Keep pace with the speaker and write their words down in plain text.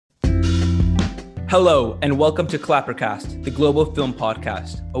Hello, and welcome to Clappercast, the global film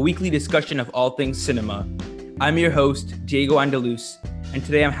podcast, a weekly discussion of all things cinema. I'm your host, Diego Andaluz, and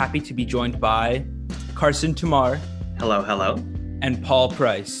today I'm happy to be joined by Carson Tamar. Hello, hello. And Paul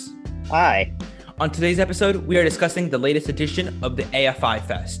Price. Hi. On today's episode, we are discussing the latest edition of the AFI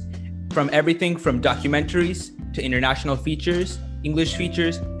Fest, from everything from documentaries to international features, English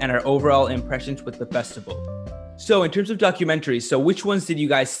features, and our overall impressions with the festival. So in terms of documentaries, which ones did you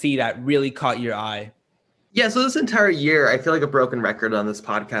guys see that really caught your eye? Yeah, so this entire year, I feel like a broken record on this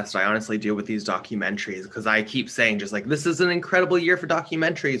podcast. I honestly do with these documentaries because I keep saying just like, this is an incredible year for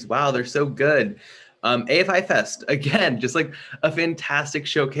documentaries. Wow, they're so good. AFI Fest, again, just like a fantastic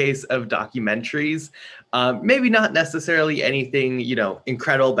showcase of documentaries. Maybe not necessarily anything,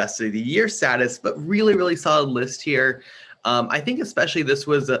 incredible best of the year status, but really, really solid list here. I think especially this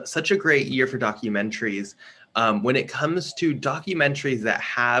was such a great year for documentaries. When it comes to documentaries that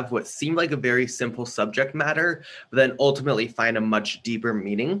have what seemed like a very simple subject matter, but then ultimately find a much deeper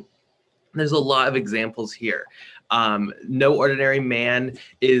meaning. There's a lot of examples here. No Ordinary Man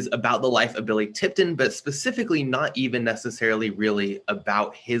is about the life of Billy Tipton, but specifically not even necessarily really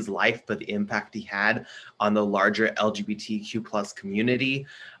about his life, but the impact he had on the larger LGBTQ plus community.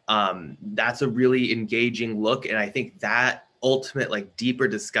 That's a really engaging look. And I think that ultimate, deeper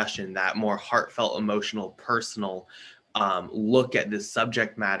discussion, that more heartfelt, emotional, personal look at this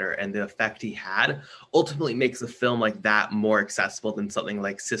subject matter and the effect he had ultimately makes a film like that more accessible than something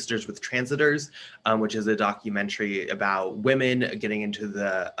like Sisters with Transitors, which is a documentary about women getting into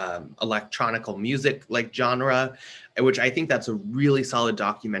the electronical music genre, which I think that's a really solid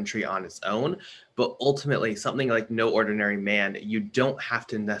documentary on its own. But ultimately, something like No Ordinary Man, you don't have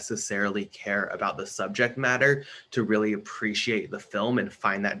to necessarily care about the subject matter to really appreciate the film and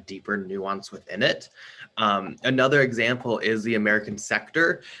find that deeper nuance within it. Another example is The American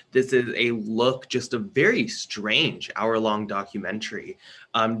Sector. This is just a very strange hour-long documentary,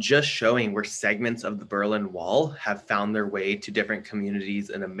 just showing where segments of the Berlin Wall have found their way to different communities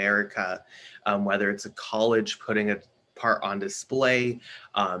in America, whether it's a college putting a part on display,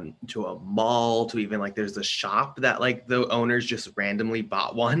 to a mall, to even there's a shop that the owners just randomly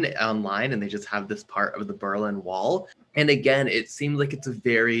bought one online and they just have this part of the Berlin Wall. And again, it seems like it's a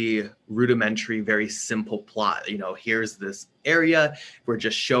very rudimentary, very simple plot. Here's this area, we're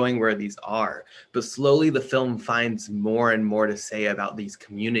just showing where these are. But slowly the film finds more and more to say about these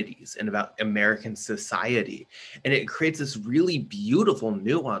communities and about American society. And it creates this really beautiful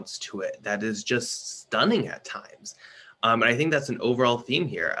nuance to it that is just stunning at times. And I think that's an overall theme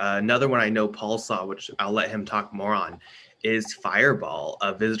here. Another one I know Paul saw, which I'll let him talk more on, is Fireball,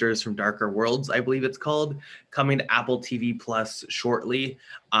 Visitors from Darker Worlds, I believe it's called, coming to Apple TV Plus shortly.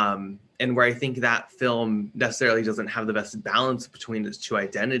 And where I think that film necessarily doesn't have the best balance between its two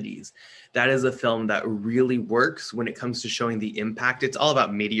identities. That is a film that really works when it comes to showing the impact. It's all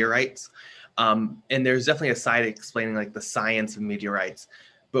about meteorites. And there's definitely a side explaining the science of meteorites.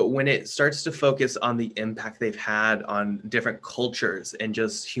 But when it starts to focus on the impact they've had on different cultures and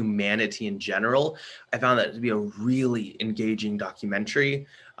just humanity in general, I found that to be a really engaging documentary.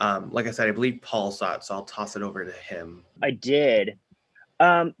 Like I said, I believe Paul saw it, so I'll toss it over to him. I did.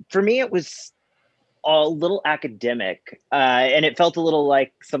 For me, it was a little academic, and it felt a little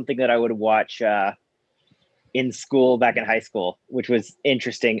like something that I would watch in school back in high school, which was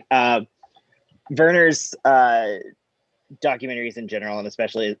interesting. Werner's documentaries in general, and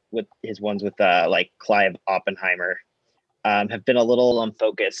especially with his ones with Clive Oppenheimer, have been a little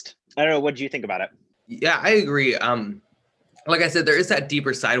unfocused. I don't know. What did you think about it? Yeah, I agree. Like I said, there is that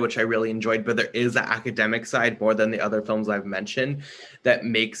deeper side, which I really enjoyed, but there is that academic side more than the other films I've mentioned that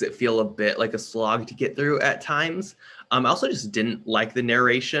makes it feel a bit like a slog to get through at times. I also just didn't like the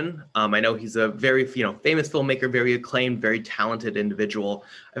narration. I know he's a very, famous filmmaker, very acclaimed, very talented individual.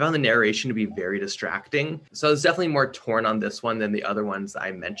 I found the narration to be very distracting. So I was definitely more torn on this one than the other ones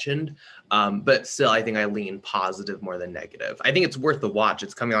I mentioned. But still, I think I lean positive more than negative. I think it's worth the watch.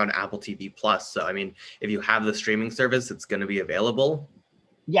 It's coming on Apple TV Plus. So, if you have the streaming service, it's going to be available.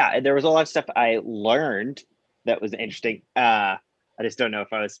 Yeah, there was a lot of stuff I learned that was interesting. I just don't know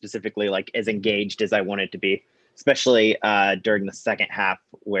if I was specifically as engaged as I wanted to be, especially during the second half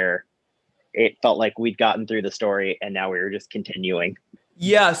where it felt like we'd gotten through the story and now we were just continuing.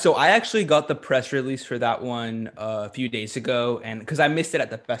 Yeah, so I actually got the press release for that one a few days ago, and because I missed it at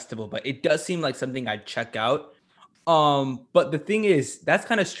the festival, but it does seem like something I'd check out. But the thing is, that's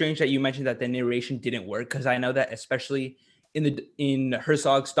kind of strange that you mentioned that the narration didn't work, because I know that especially in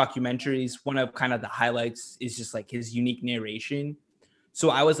Herzog's documentaries, one of kind of the highlights is just his unique narration. So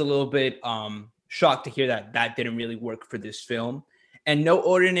I was a little bit shocked to hear that didn't really work for this film. And No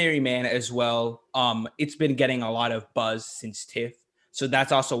Ordinary Man as well. It's been getting a lot of buzz since TIFF. So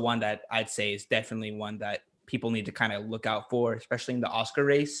that's also one that I'd say is definitely one that people need to kind of look out for, especially in the Oscar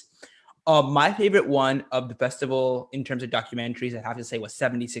race. My favorite one of the festival in terms of documentaries, I have to say, was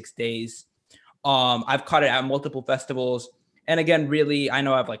 76 Days. I've caught it at multiple festivals. And again, really, I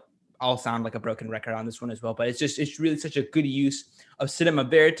know I'll sound like a broken record on this one as well, but it's really such a good use of cinema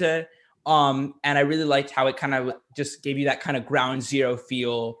verite. And I really liked how it kind of just gave you that kind of ground zero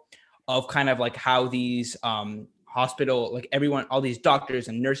feel of kind of like how these hospital, like everyone, all these doctors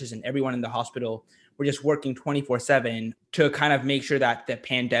and nurses and everyone in the hospital were just working 24/7 to kind of make sure that the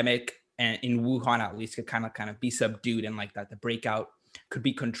pandemic, and in Wuhan at least, could kind of be subdued, and like that the breakout could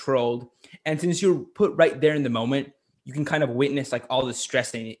be controlled. And since you're put right there in the moment, you can kind of witness like all the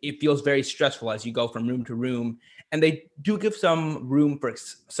stress, and it feels very stressful as you go from room to room. And they do give some room for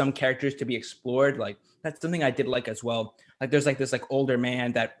some characters to be explored. Like that's something I did like as well. Like there's like this like older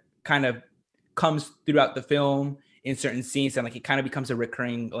man that kind of comes throughout the film in certain scenes, and like it kind of becomes a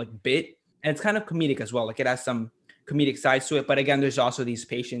recurring like bit. And it's kind of comedic as well. Like it has some comedic sides to it. But again, there's also these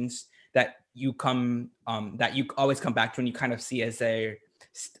patients that you always come back to, and you kind of see as their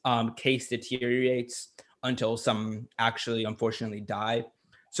case deteriorates until some actually unfortunately die.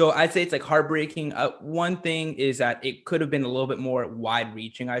 So I'd say it's like heartbreaking. One thing is that it could have been a little bit more wide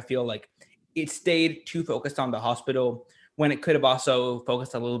reaching. I feel like it stayed too focused on the hospital when it could have also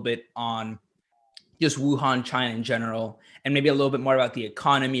focused a little bit on just Wuhan, China in general, and maybe a little bit more about the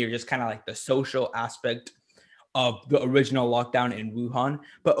economy or just kind of like the social aspect of the original lockdown in Wuhan.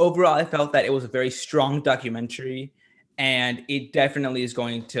 But overall, I felt that it was a very strong documentary, and it definitely is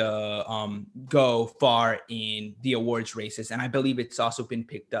going to go far in the awards races. And I believe it's also been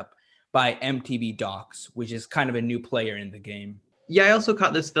picked up by MTV Docs, which is kind of a new player in the game. Yeah, I also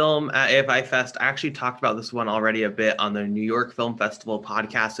caught this film at AFI Fest. I actually talked about this one already a bit on the New York Film Festival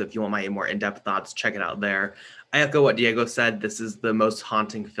podcast. So if you want my more in-depth thoughts, check it out there. I echo what Diego said. This is the most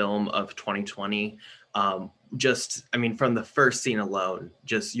haunting film of 2020. From the first scene alone,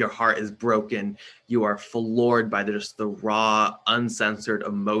 just your heart is broken. You are floored by the raw, uncensored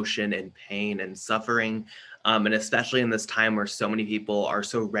emotion and pain and suffering. And especially in this time where so many people are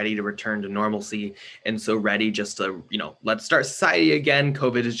so ready to return to normalcy and so ready just to, let's start society again.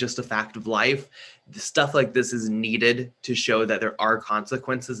 COVID is just a fact of life. Stuff like this is needed to show that there are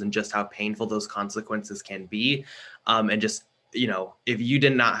consequences and just how painful those consequences can be. And just, if you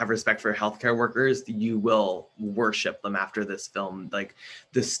did not have respect for healthcare workers, you will worship them after this film. Like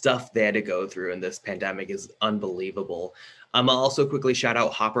the stuff they had to go through in this pandemic is unbelievable. I'll also quickly shout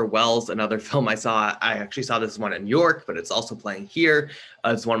out Hopper Wells, another film I saw. I actually saw this one in New York, but it's also playing here.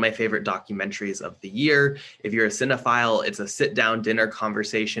 It's one of my favorite documentaries of the year. If you're a cinephile, it's a sit-down dinner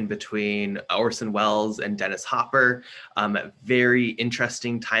conversation between Orson Welles and Dennis Hopper at very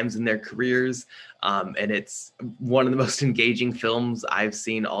interesting times in their careers. And it's one of the most engaging films I've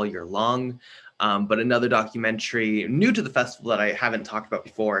seen all year long. But another documentary new to the festival that I haven't talked about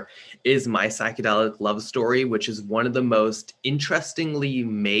before is My Psychedelic Love Story, which is one of the most interestingly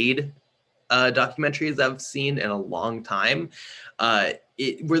made documentaries I've seen in a long time.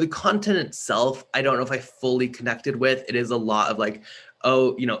 Where the content itself, I don't know if I fully connected with. It is a lot of like,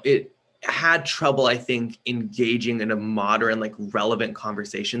 it had trouble, I think, engaging in a modern, relevant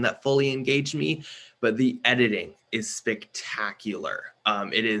conversation that fully engaged me. But the editing is spectacular.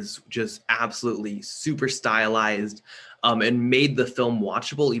 It is just absolutely super stylized and made the film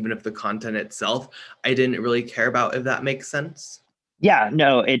watchable, even if the content itself I didn't really care about, if that makes sense. Yeah,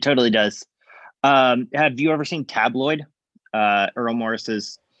 no, it totally does. Have you ever seen Tabloid? Earl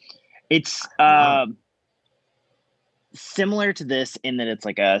Morris's. It's similar to this in that it's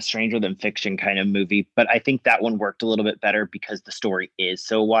like a Stranger Than Fiction kind of movie, but I think that one worked a little bit better because the story is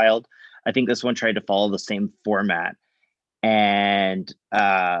so wild. I think this one tried to follow the same format. And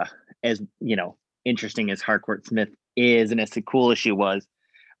as interesting as Harcourt Smith is, and as cool as she was,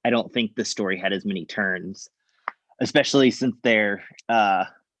 I don't think the story had as many turns, especially since their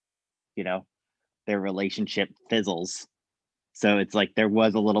relationship fizzles. So it's like there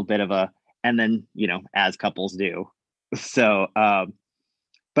was a little bit of and then, as couples do. So,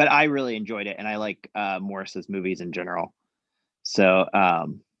 but I really enjoyed it, and I like Morris's movies in general. So,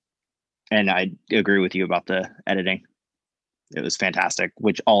 and I agree with you about the editing. It was fantastic,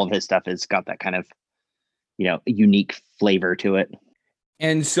 which all of his stuff has got that kind of, unique flavor to it.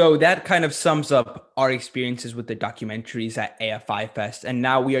 And so that kind of sums up our experiences with the documentaries at AFI Fest. And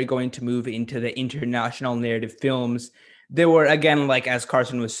now we are going to move into the international narrative films. There were, again, like as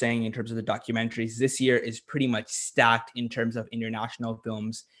Carson was saying, in terms of the documentaries, this year is pretty much stacked in terms of international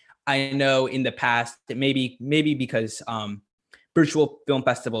films. I know in the past, maybe because virtual film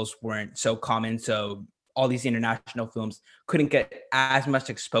festivals weren't so common. So all these international films couldn't get as much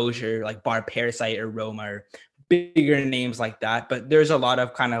exposure, like bar Parasite or Roma or bigger names like that. But there's a lot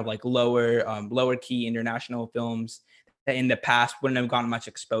of kind of like lower key international films that in the past wouldn't have gotten much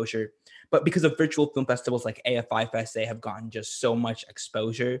exposure. But because of virtual film festivals like AFI Fest, they have gotten just so much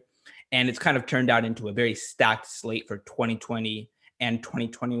exposure. And it's kind of turned out into a very stacked slate for 2020 and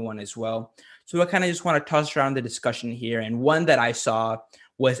 2021 as well. So I kind of just want to toss around the discussion here. And one that I saw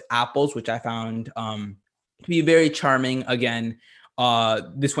was Apples, which I found to be very charming. Again,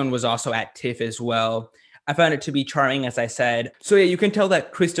 this one was also at TIFF as well. I found it to be charming, as I said. So yeah, you can tell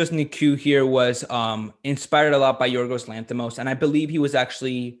that Christos Nikou here was inspired a lot by Yorgos Lanthimos. And I believe he was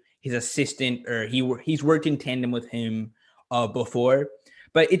actually his assistant, or he's worked in tandem with him before.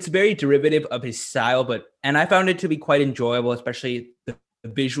 But it's very derivative of his style. And I found it to be quite enjoyable, especially the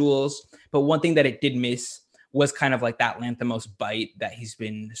visuals. But one thing that it did miss was kind of like that Lanthimos bite that he's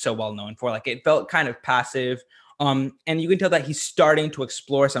been so well known for. Like it felt kind of passive. And you can tell that he's starting to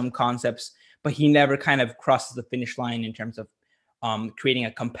explore some concepts, but he never kind of crosses the finish line in terms of creating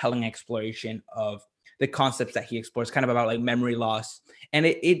a compelling exploration of the concepts that he explores, kind of about like memory loss. And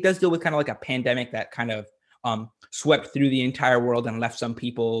it does deal with kind of like a pandemic that kind of swept through the entire world and left some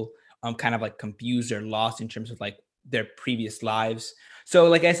people kind of like confused or lost in terms of like their previous lives. So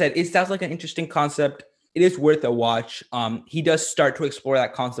like I said, it sounds like an interesting concept. It is worth a watch. He does start to explore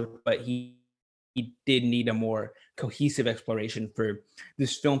that concept, but he did need a more cohesive exploration for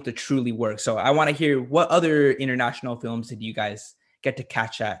this film to truly work. So I want to hear, what other international films did you guys get to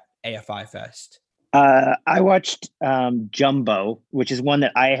catch at AFI Fest? I watched Jumbo, which is one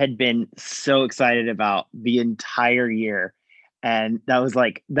that I had been so excited about the entire year. And that was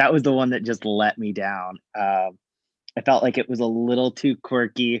the one that just let me down. I felt like it was a little too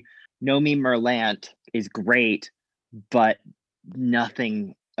quirky. Nomi Merlant is great, but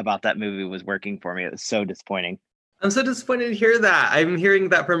nothing about that movie was working for me. It was so disappointing. I'm so disappointed to hear that. I'm hearing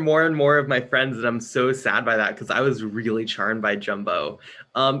that from more and more of my friends, and I'm so sad by that because I was really charmed by Jumbo.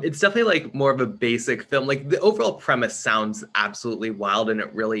 It's definitely like more of a basic film. Like the overall premise sounds absolutely wild, and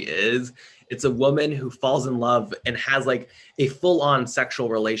it really is. It's a woman who falls in love and has like a full-on sexual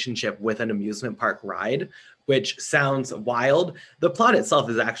relationship with an amusement park ride, which sounds wild. The plot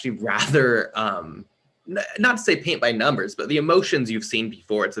itself is actually rather, not to say paint by numbers, but the emotions you've seen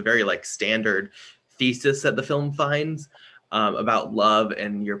before. It's a very like standard thesis that the film finds about love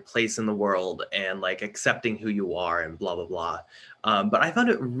and your place in the world and like accepting who you are and blah, blah, blah. But I found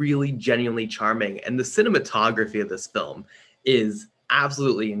it really genuinely charming. And the cinematography of this film is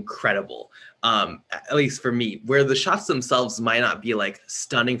absolutely incredible. At least for me, where the shots themselves might not be like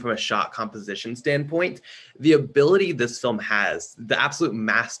stunning from a shot composition standpoint, the ability this film has, the absolute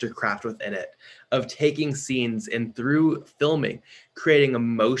mastercraft within it of taking scenes and through filming, creating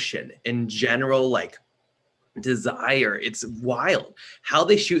emotion in general, like desire. It's wild how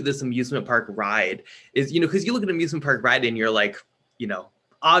they shoot this amusement park ride is, because you look at an amusement park ride and you're like,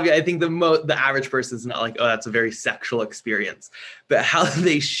 obviously, I think the average person is not like, oh, that's a very sexual experience. But how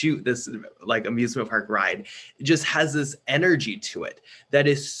they shoot this like amusement park ride, it just has this energy to it that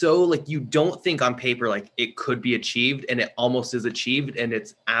is so like, you don't think on paper like it could be achieved, and it almost is achieved, and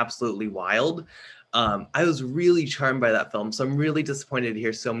it's absolutely wild. I was really charmed by that film. So I'm really disappointed to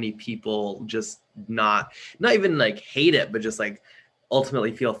hear so many people just not even like hate it, but just like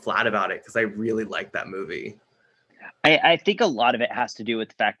ultimately feel flat about it, because I really like that movie. I think a lot of it has to do with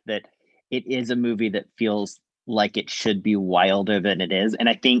the fact that it is a movie that feels like it should be wilder than it is. And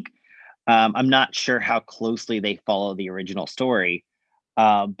I think I'm not sure how closely they follow the original story,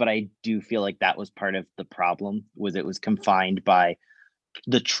 but I do feel like that was part of the problem, was it was confined by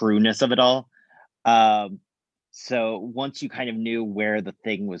the trueness of it all. So once you kind of knew where the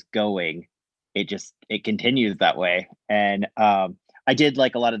thing was going, it continues that way. And I did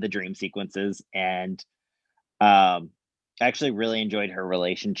like a lot of the dream sequences, and I actually really enjoyed her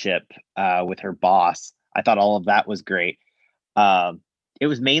relationship with her boss. I thought all of that was great. It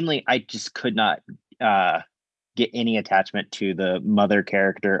was mainly, I just could not get any attachment to the mother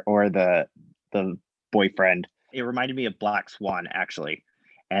character or the boyfriend. It reminded me of Black Swan, actually,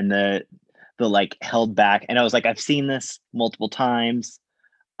 and the like held back. And I was like, I've seen this multiple times,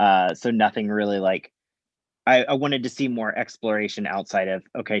 so nothing really like. I wanted to see more exploration outside of,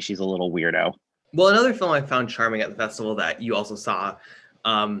 okay, she's a little weirdo. Well, another film I found charming at the festival that you also saw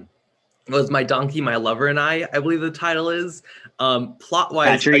was My Donkey, My Lover, and I believe the title is. Plot-wise,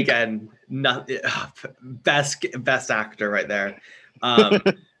 Patrick. Again, best actor right there.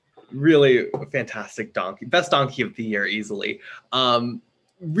 Really fantastic donkey. Best donkey of the year, easily.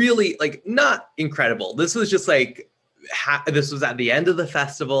 Really, like, not incredible. This was just, like, this was at the end of the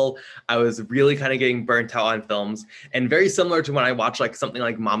festival. I was really kind of getting burnt out on films, and very similar to when I watched like something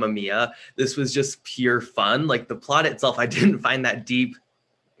like Mamma Mia, this was just pure fun. Like the plot itself, I didn't find that deep.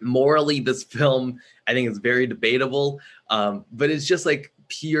 Morally, this film, I think, is very debatable, but it's just like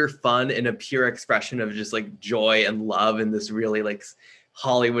pure fun and a pure expression of just like joy and love in this really like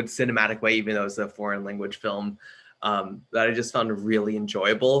Hollywood cinematic way, even though it's a foreign language film, that I just found really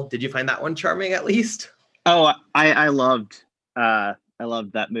enjoyable. Did you find that one charming at least? Oh, I loved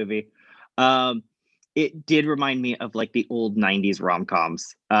that movie. It did remind me of like the old 90s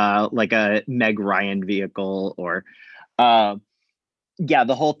rom-coms, like a Meg Ryan vehicle, or yeah,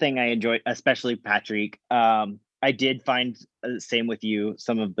 the whole thing I enjoyed, especially Patrick. I did find, same with you,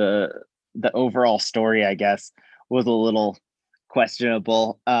 some of the overall story, I guess, was a little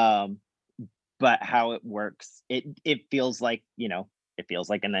questionable. But how it works, it feels like, it feels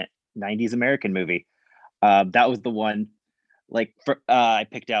like a 90s American movie. That was the one, like, I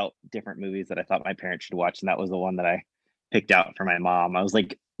picked out different movies that I thought my parents should watch, and that was the one that I picked out for my mom. I was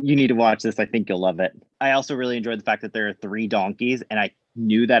like, you need to watch this. I think you'll love it. I also really enjoyed the fact that there are 3 donkeys, and I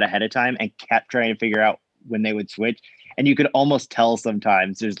knew that ahead of time and kept trying to figure out when they would switch. And you could almost tell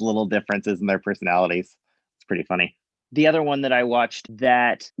sometimes there's little differences in their personalities. It's pretty funny. The other one that I watched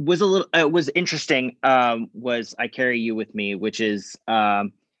that was was interesting, was I Carry You With Me, which is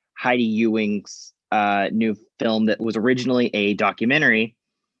Heidi Ewing's new film that was originally a documentary,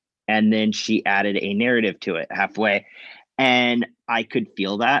 and then she added a narrative to it halfway, and I could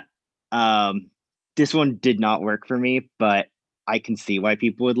feel that. This one did not work for me, but I can see why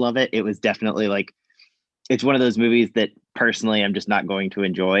people would love it. It was definitely like, it's one of those movies that personally I'm just not going to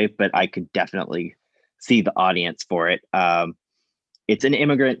enjoy, but I could definitely see the audience for it. It's an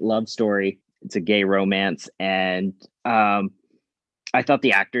immigrant love story. It's a gay romance, and I thought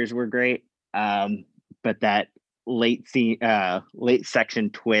the actors were great. But that late section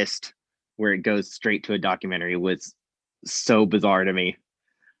twist where it goes straight to a documentary was so bizarre to me.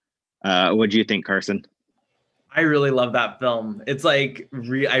 What do you think, Carson? I really love that film. It's like,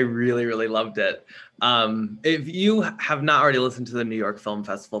 I really, really loved it. If you have not already listened to the New York Film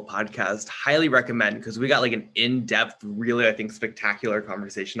Festival podcast, highly recommend, because we got like an in-depth, really, I think, spectacular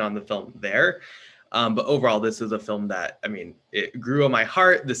conversation on the film there. But overall, this is a film that, I mean, it grew on my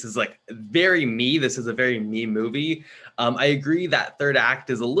heart. This is like very me. This is a very me movie. I agree that third act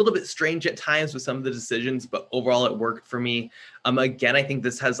is a little bit strange at times with some of the decisions, but overall it worked for me. Again, I think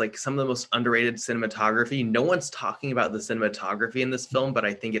this has like some of the most underrated cinematography. No one's talking about the cinematography in this film, but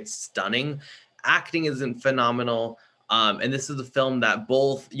I think it's stunning. Acting isn't phenomenal. And this is a film that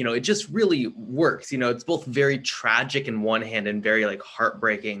both, it just really works. It's both very tragic in one hand and very like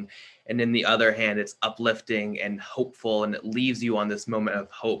heartbreaking. And in the other hand, it's uplifting and hopeful, and it leaves you on this moment of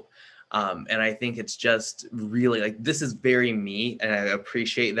hope. And I think it's just really like, this is very me, and I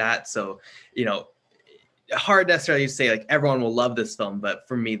appreciate that. So, hard necessarily to say like everyone will love this film, but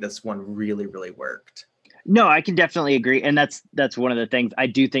for me, this one really, really worked. No, I can definitely agree. And that's one of the things. I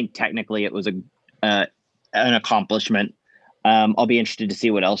do think technically it was an accomplishment. I'll be interested to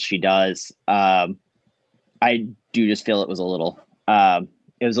see what else she does. I do just feel it was a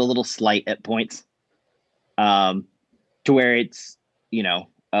little slight at points, to where it's,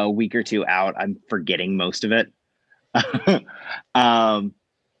 a week or two out, I'm forgetting most of it,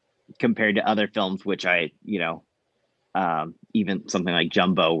 compared to other films, which I, even something like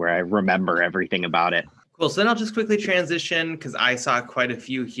Jumbo, where I remember everything about it. Cool. So then I'll just quickly transition, because I saw quite a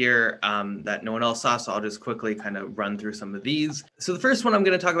few here that no one else saw. So I'll just quickly kind of run through some of these. So the first one I'm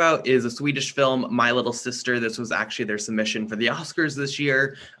going to talk about is a Swedish film, My Little Sister. This was actually their submission for the Oscars this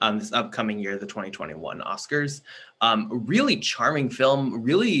year, this upcoming year, the 2021 Oscars. Really charming film,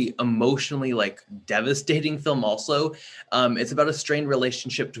 really emotionally like devastating film also. It's about a strained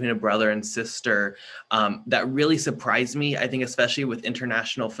relationship between a brother and sister that really surprised me, I think, especially with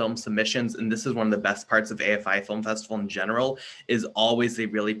international film submissions. And this is one of the best parts of AFI Film Festival in general, is always they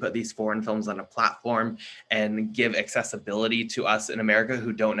really put these foreign films on a platform and give accessibility to us in America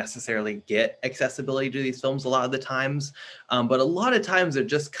who don't necessarily get accessibility to these films a lot of the times. But a lot of times they're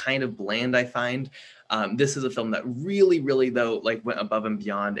just kind of bland, I find. This is a film that really, really, though, like went above and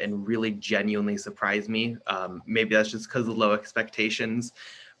beyond and really genuinely surprised me. Maybe that's just because of low expectations,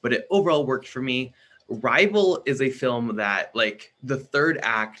 but it overall worked for me. Rival is a film that, like, the third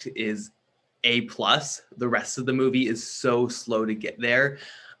act is A+. The rest of the movie is so slow to get there.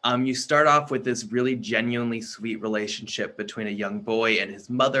 You start off with this really genuinely sweet relationship between a young boy and his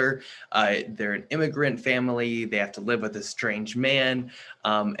mother. They're an immigrant family. They have to live with a strange man.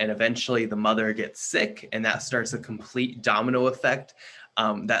 And eventually the mother gets sick, and that starts a complete domino effect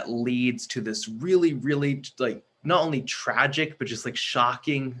that leads to this really, really like not only tragic, but just like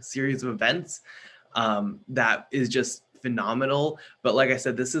shocking series of events that is just phenomenal. But like I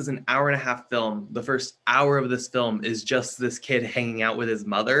said, this is an hour and a half film. The first hour of this film is just this kid hanging out with his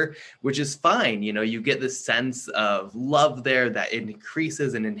mother, which is fine. You know, you get this sense of love there that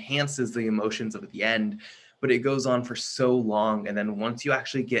increases and enhances the emotions of the end, but it goes on for so long. And then once you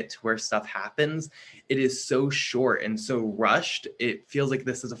actually get to where stuff happens, it is so short and so rushed. It feels like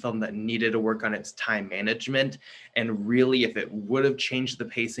this is a film that needed to work on its time management. And really, if it would have changed the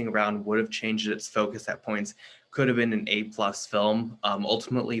pacing around, would have changed its focus at points, could have been an A+ film.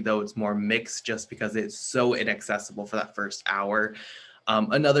 Ultimately, though, it's more mixed just because it's so inaccessible for that first hour.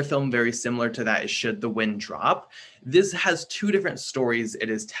 Another film very similar to that is Should the Wind Drop. This has two different stories it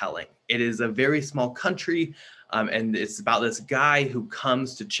is telling. It is a very small country, and it's about this guy who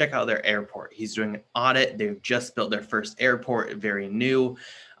comes to check out their airport. He's doing an audit. They've just built their first airport, very new,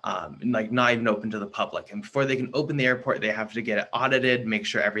 like not even open to the public. And before they can open the airport, they have to get it audited, make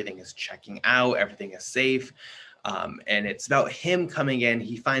sure everything is checking out, everything is safe. And it's about him coming in.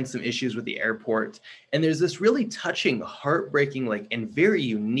 He finds some issues with the airport, and there's this really touching, heartbreaking, like, and very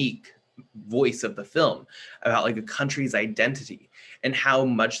unique voice of the film about like a country's identity and how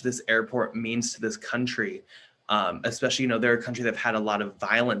much this airport means to this country. Especially, you know, they're a country that have had a lot of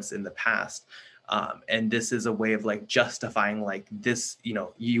violence in the past. And this is a way of like justifying like this, you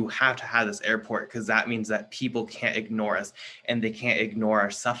know, you have to have this airport because that means that people can't ignore us and they can't ignore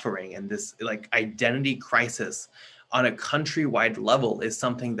our suffering. And this like identity crisis on a countrywide level is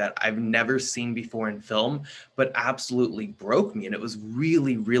something that I've never seen before in film, but absolutely broke me. And it was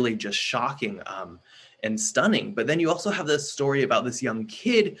really, really just shocking and stunning. But then you also have this story about this young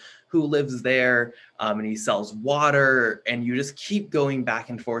kid who lives there, and he sells water, and you just keep going back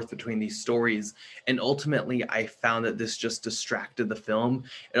and forth between these stories. And ultimately, I found that this just distracted the film.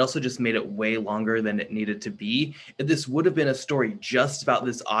 It also just made it way longer than it needed to be. If this would have been a story just about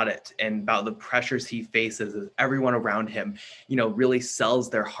this audit and about the pressures he faces as everyone around him, you know, really sells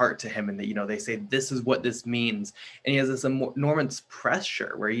their heart to him, and that, you know, they say, this is what this means. And he has this enormous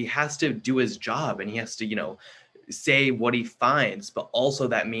pressure where he has to do his job and he has to, you know, say what he finds, but also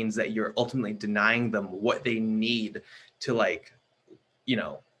that means that you're ultimately denying them what they need to, like, you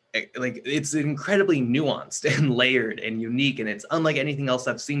know, like, it's incredibly nuanced and layered and unique, and it's unlike anything else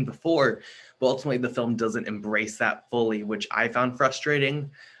I've seen before. But ultimately the film doesn't embrace that fully, which I found frustrating.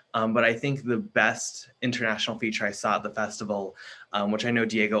 But I think the best international feature I saw at the festival, which I know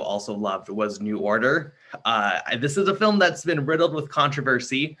Diego also loved, was New Order. This is a film that's been riddled with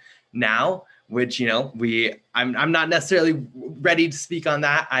controversy now, which, you know, I'm not necessarily ready to speak on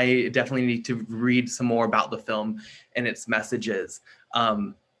that. I definitely need to read some more about the film and its messages.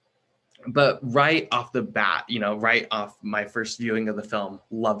 But right off the bat, you know, right off my first viewing of the film,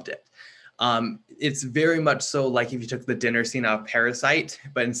 loved it. It's very much so like if you took the dinner scene out of Parasite,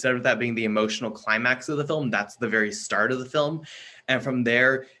 but instead of that being the emotional climax of the film, that's the very start of the film. And from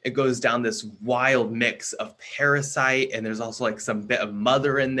there, it goes down this wild mix of Parasite, and there's also like some bit of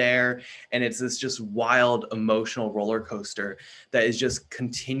Mother in there. And it's this just wild emotional roller coaster that is just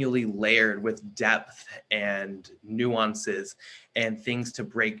continually layered with depth and nuances and things to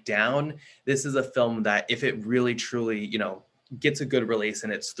break down. This is a film that, if it really truly, you know, gets a good release,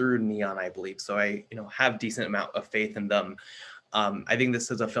 and it's through Neon, I believe, so I, you know, have decent amount of faith in them. I think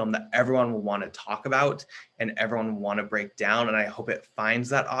this is a film that everyone will want to talk about and everyone will want to break down, and I hope it finds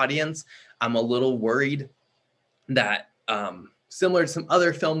that audience. I'm a little worried that similar to some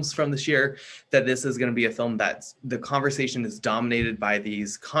other films from this year, that this is going to be a film that's, the conversation is dominated by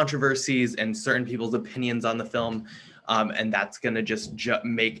these controversies and certain people's opinions on the film. And that's going to just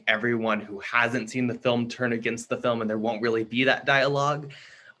make everyone who hasn't seen the film turn against the film, and there won't really be that dialogue.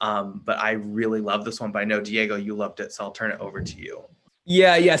 But I really love this one. But I know, Diego, you loved it, so I'll turn it over to you.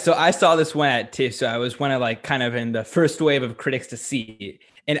 Yeah. So I saw this one at TIFF. So I was one of like kind of in the first wave of critics to see it.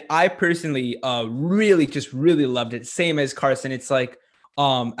 And I personally really loved it. Same as Carson. It's like,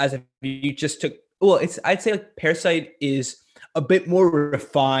 as if you just took, well, I'd say like Parasite is a bit more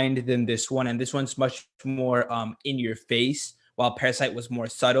refined than this one, and this one's much more in your face, while Parasite was more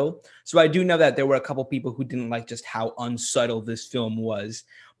subtle. So I do know that there were a couple people who didn't like just how unsubtle this film was,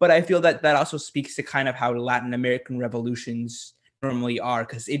 but I feel that that also speaks to kind of how Latin American revolutions normally are,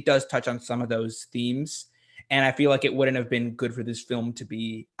 because it does touch on some of those themes, and I feel like it wouldn't have been good for this film to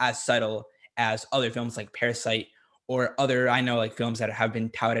be as subtle as other films like Parasite or other, I know, like films that have been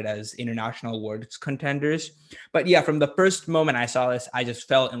touted as international awards contenders. But yeah, from the first moment I saw this, I just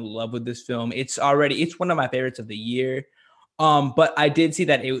fell in love with this film. It's one of my favorites of the year. But I did see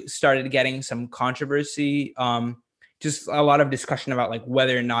that it started getting some controversy just a lot of discussion about like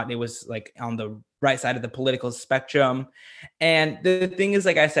whether or not it was like on the right side of the political spectrum. And the thing is,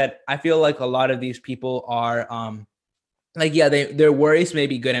 like I said, I feel like a lot of these people are like, yeah, their worries may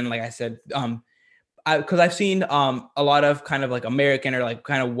be good. And like I said, because I've seen a lot of kind of like American or like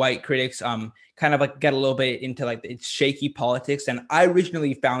kind of white critics kind of like get a little bit into like it's shaky politics. And I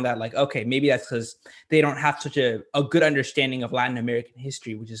originally found that like, okay, maybe that's because they don't have such a good understanding of Latin American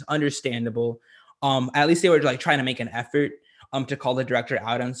history, which is understandable. At least they were like trying to make an effort to call the director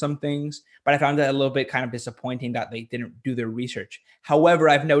out on some things. But I found that a little bit kind of disappointing that they didn't do their research. However,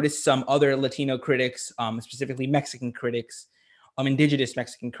 I've noticed some other Latino critics, specifically Mexican critics, indigenous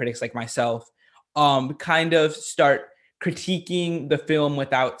Mexican critics like myself, kind of start critiquing the film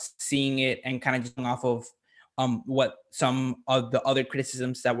without seeing it and kind of just going off of what some of the other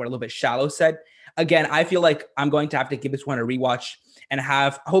criticisms that were a little bit shallow said. Again, I feel like I'm going to have to give this one a rewatch and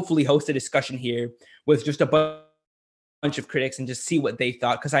have hopefully host a discussion here with just a bunch of critics and just see what they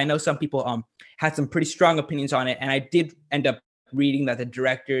thought, because I know some people had some pretty strong opinions on it, and I did end up reading that the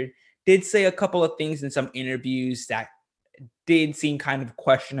director did say a couple of things in some interviews that did seem kind of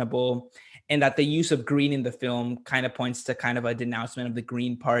questionable, and that the use of green in the film kind of points to kind of a denouncement of the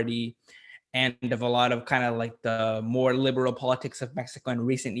Green Party and of a lot of kind of like the more liberal politics of Mexico in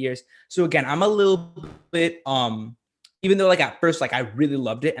recent years. So again, I'm a little bit even though like at first like I really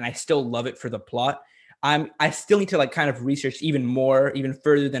loved it and I still love it for the plot, I still need to like kind of research even more, even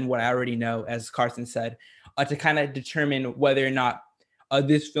further than what I already know, as Carson said, to kind of determine whether or not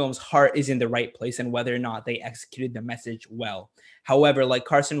this film's heart is in the right place and whether or not they executed the message well. However, like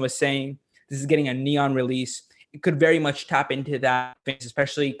Carson was saying, this is getting a neon release. It could very much tap into that,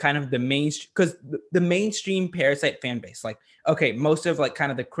 especially kind of the mainstream, because the mainstream Parasite fan base, like, okay, most of like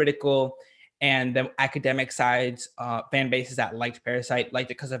kind of the critical and the academic sides fan bases that liked Parasite liked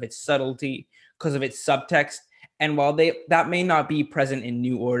it because of its subtlety, because of its subtext. And while that may not be present in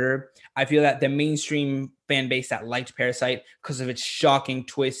New Order, I feel that the mainstream fan base that liked Parasite because of its shocking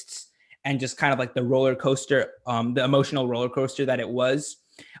twists and just kind of like the roller coaster, the emotional roller coaster that it was,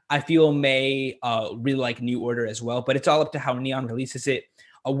 I feel may really like New Order as well. But it's all up to how Neon releases it,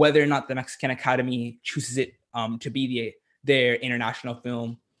 whether or not the Mexican Academy chooses it to be their international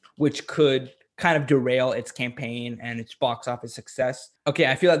film, which could kind of derail its campaign and its box office success. Okay,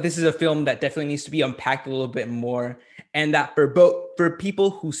 I feel like this is a film that definitely needs to be unpacked a little bit more, and that for people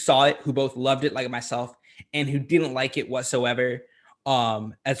who saw it, who both loved it like myself and who didn't like it whatsoever,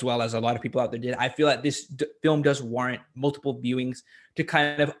 as well as a lot of people out there did, I feel like this film does warrant multiple viewings to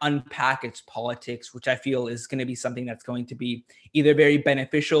kind of unpack its politics, which I feel is going to be something that's going to be either very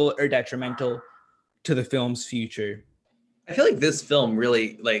beneficial or detrimental to the film's future. I feel like this film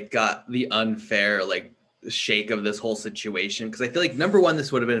really like got the unfair like shake of this whole situation, because I feel like number one,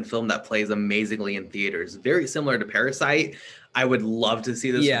 this would have been a film that plays amazingly in theaters, very similar to Parasite. I would love to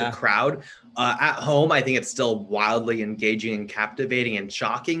see this with a crowd. At home, I think it's still wildly engaging and captivating and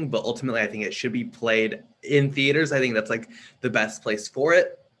shocking, but ultimately I think it should be played in theaters. I think that's like the best place for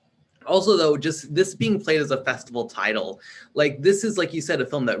it. Also, though, just this being played as a festival title, like this is, like you said, a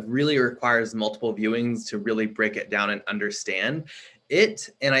film that really requires multiple viewings to really break it down and understand it.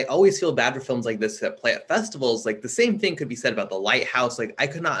 And I always feel bad for films like this that play at festivals. Like the same thing could be said about The Lighthouse. Like I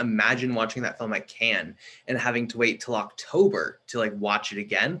could not imagine watching that film at Cannes and having to wait till October to like watch it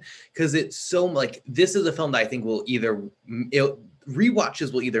again, because it's so like, this is a film that I think will either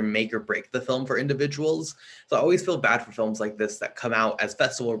rewatches will either make or break the film for individuals. So I always feel bad for films like this that come out as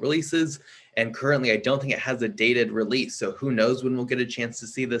festival releases. And currently, I don't think it has a dated release. So who knows when we'll get a chance to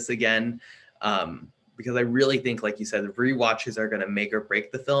see this again. Because I really think, like you said, rewatches are going to make or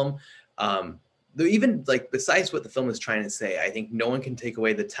break the film. Though even like besides what the film is trying to say, I think no one can take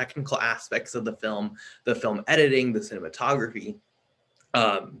away the technical aspects of the film editing, the cinematography,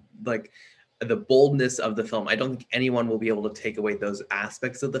 like the boldness of the film. I don't think anyone will be able to take away those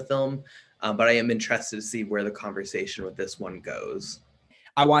aspects of the film, but I am interested to see where the conversation with this one goes.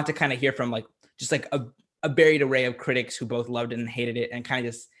 I want to kind of hear from like just like a varied array of critics who both loved it and hated it, and kind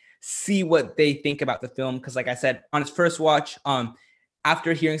of just see what they think about the film. Because like I said, on its first watch,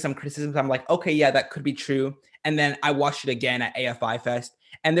 after hearing some criticisms, I'm like, okay, yeah, that could be true. And then I watched it again at AFI Fest,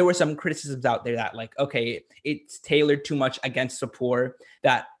 and there were some criticisms out there that like, okay, it's tailored too much against the poor,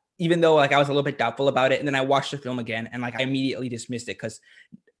 that even though like I was a little bit doubtful about it, and then I watched the film again and like I immediately dismissed it, because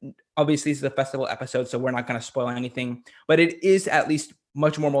obviously this is a festival episode, so we're not going to spoil anything, but it is at least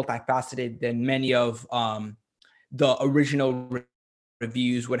much more multifaceted than many of the original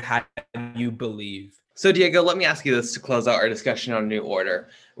reviews would have you believe. So Diego, let me ask you this to close out our discussion on New Order.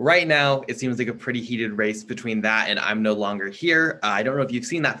 Right now, it seems like a pretty heated race between that and I'm No Longer Here. I don't know if you've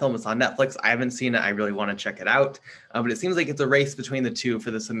seen that film. It's on Netflix. I haven't seen it. I really want to check it out. But it seems like it's a race between the two for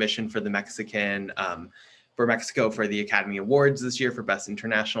the submission for the for Mexico for the Academy Awards this year for Best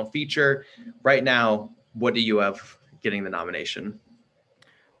International Feature. Right now, what do you have getting the nomination?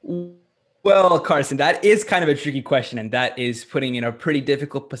 Well, Carson, that is kind of a tricky question, and that is putting in a pretty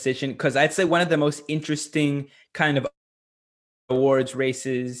difficult position because I'd say one of the most interesting kind of awards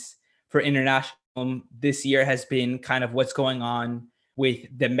races for international this year has been kind of what's going on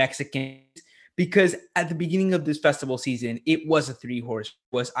with the Mexicans, because at the beginning of this festival season, it was a three-horse.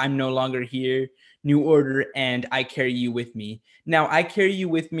 Was I'm No Longer Here, New Order, and I Carry You With Me. Now, I Carry You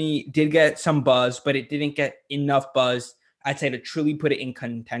With Me did get some buzz, but it didn't get enough buzz, I'd say, to truly put it in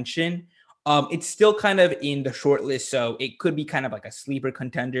contention. It's still kind of in the short list, so it could be kind of like a sleeper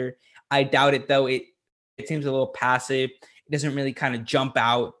contender. I doubt it, though. It seems a little passive. It doesn't really kind of jump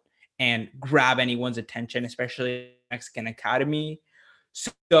out and grab anyone's attention, especially Mexican Academy.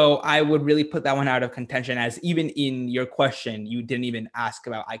 So I would really put that one out of contention, as even in your question, you didn't even ask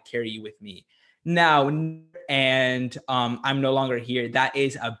about I Carry You With Me. Now, and I'm No Longer Here, that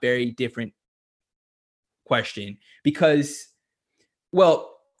is a very different question because, well,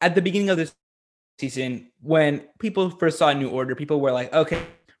 at the beginning of this season, when people first saw New Order, people were like, okay,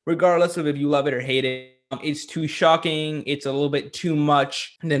 regardless of if you love it or hate it, it's too shocking. It's a little bit too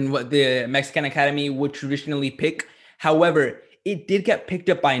much than what the Mexican Academy would traditionally pick. However, it did get picked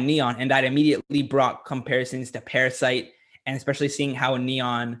up by Neon, and that immediately brought comparisons to Parasite, and especially seeing how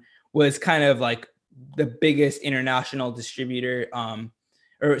Neon was kind of like the biggest international distributor,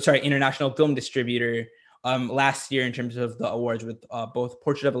 international film distributor last year in terms of the awards, with both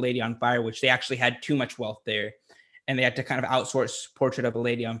Portrait of a Lady on Fire, which they actually had too much wealth there, and they had to kind of outsource Portrait of a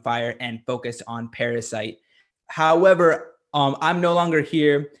Lady on Fire and focus on Parasite. However, I'm No Longer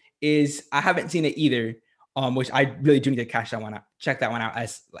Here is, I haven't seen it either, which I really do need to check that one out.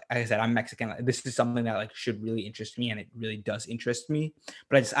 As like I said, I'm Mexican. This is something that like should really interest me, and it really does interest me,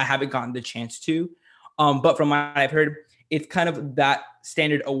 but I haven't gotten the chance to. But from what I've heard, it's kind of that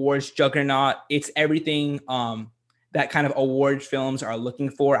standard awards juggernaut. It's everything that kind of awards films are looking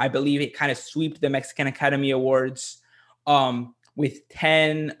for. I believe it kind of swept the Mexican Academy Awards with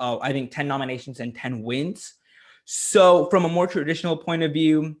 10 nominations and 10 wins. So from a more traditional point of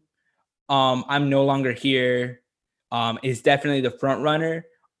view, I'm No Longer Here is definitely the front runner.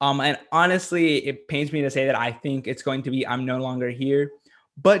 And honestly, it pains me to say that I think it's going to be I'm No Longer Here.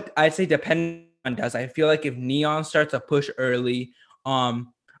 But I'd say depending on does. I feel like if Neon starts a push early, I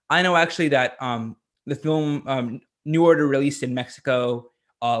know actually that the film New Order released in Mexico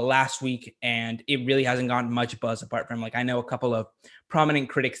last week, and it really hasn't gotten much buzz apart from like I know a couple of prominent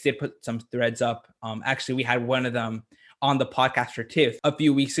critics did put some threads up. Actually, we had one of them on the podcast for TIFF a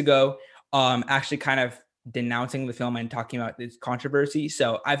few weeks ago, actually kind of denouncing the film and talking about this controversy.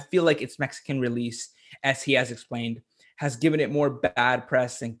 So I feel like its Mexican release, as he has explained, has given it more bad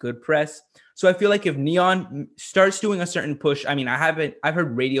press than good press. So I feel like if Neon starts doing a certain push, I mean, I've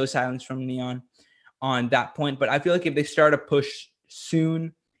heard radio silence from Neon on that point, but I feel like if they start a push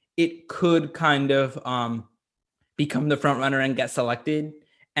soon, it could kind of become the front runner and get selected.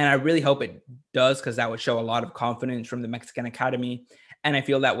 And I really hope it does, because that would show a lot of confidence from the Mexican Academy. And I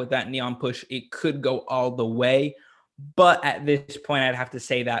feel that with that Neon push, it could go all the way. But at this point, I'd have to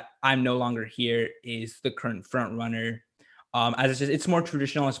say that I'm No Longer Here is the current front runner. As it's more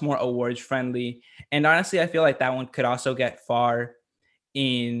traditional, it's more awards friendly. And honestly, I feel like that one could also get far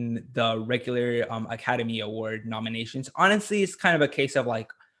in the regular Academy Award nominations. Honestly, it's kind of a case of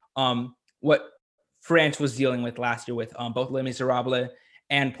like what France was dealing with last year with both Les Miserables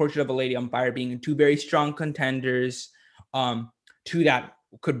and Portrait of a Lady on Fire being two very strong contenders to that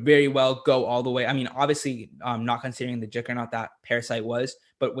could very well go all the way. I mean, obviously, not considering the juggernaut that Parasite was,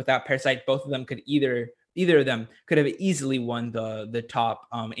 but without Parasite, both of them could either of them could have easily won the top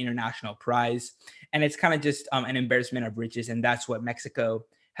international prize. And it's kind of just an embarrassment of riches. And that's what Mexico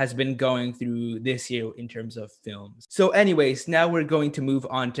has been going through this year in terms of films. So anyways, now we're going to move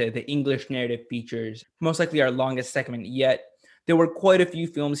on to the English narrative features, most likely our longest segment yet. There were quite a few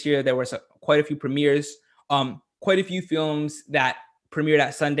films here. There was quite a few premieres, quite a few films that premiered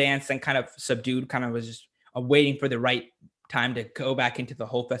at Sundance and kind of subdued, kind of was just waiting for the right time to go back into the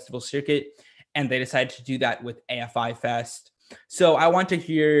whole festival circuit. And they decided to do that with AFI Fest. So I want to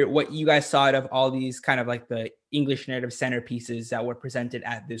hear what you guys thought of all these kind of like the English narrative centerpieces that were presented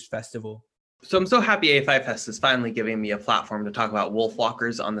at this festival. So I'm so happy A5 Fest is finally giving me a platform to talk about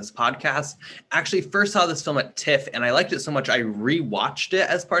Wolfwalkers on this podcast. Actually, first saw this film at TIFF, and I liked it so much I rewatched it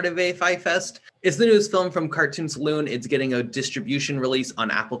as part of A5 Fest. It's the newest film from Cartoon Saloon. It's getting a distribution release on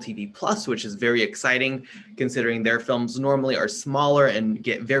Apple TV Plus, which is very exciting, considering their films normally are smaller and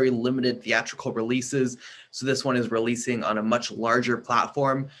get very limited theatrical releases. So this one is releasing on a much larger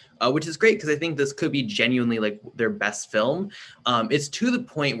platform, which is great because I think this could be genuinely like their best film. It's to the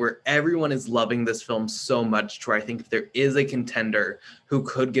point where everyone is loving this film so much to where I think if there is a contender who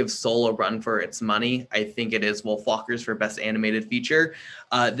could give Soul a run for its money, I think it is Wolfwalkers for Best Animated Feature.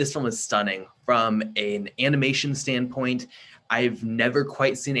 This film is stunning from an animation standpoint. I've never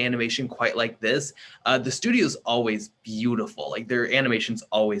quite seen animation quite like this. The studio's always beautiful. Like their animation's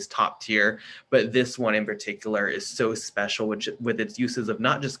always top tier, but this one in particular is so special, which with its uses of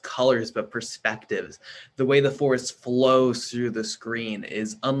not just colors, but perspectives. The way the forest flows through the screen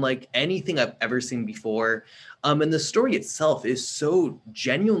is unlike anything I've ever seen before. And the story itself is so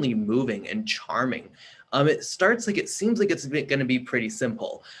genuinely moving and charming. It starts like it seems like it's going to be pretty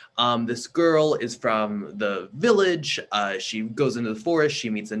simple. This girl is from the village. She goes into the forest. She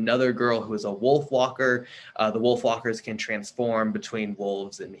meets another girl who is a wolf walker. The wolf walkers can transform between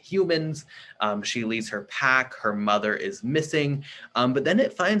wolves and humans. She leads her pack. Her mother is missing. But then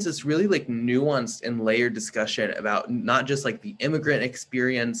it finds this really like nuanced and layered discussion about not just like the immigrant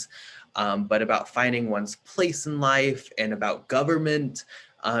experience, but about finding one's place in life and about government.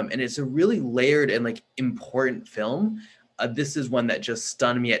 And it's a really layered and like important film. This is one that just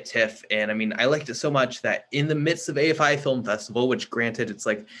stunned me at TIFF. And I mean, I liked it so much that in the midst of AFI Film Festival, which granted, it's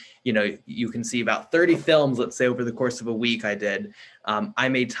like, you know, you can see about 30 films, let's say over the course of a week I did, I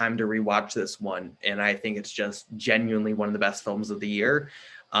made time to rewatch this one. And I think it's just genuinely one of the best films of the year.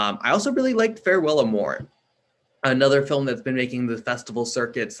 I also really liked Farewell Amore, another film that's been making the festival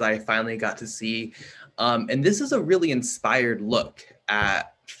circuits that I finally got to see. And this is a really inspired look at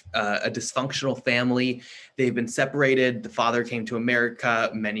a dysfunctional family. They've been separated. The father came to America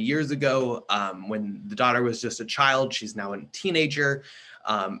many years ago when the daughter was just a child. She's now a teenager.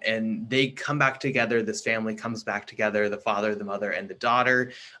 And they come back together. This family comes back together, the father, the mother, and the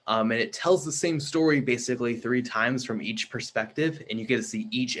daughter. And it tells the same story basically 3 times from each perspective. And you get to see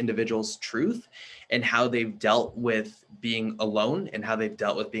each individual's truth and how they've dealt with being alone and how they've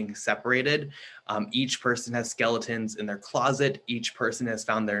dealt with being separated. Each person has skeletons in their closet. Each person has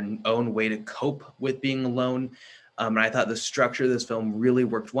found their own way to cope with being alone. And I thought the structure of this film really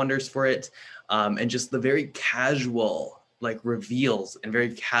worked wonders for it. And just the very casual like reveals and very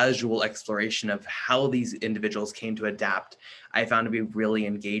casual exploration of how these individuals came to adapt, I found to be really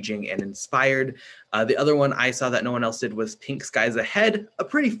engaging and inspired. The other one I saw that no one else did was Pink Skies Ahead, a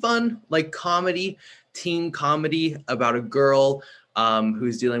pretty fun like comedy, teen comedy about a girl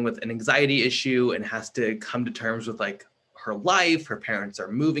who's dealing with an anxiety issue and has to come to terms with like her life. Her parents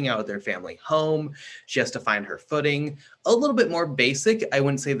are moving out of their family home. She has to find her footing. A little bit more basic. I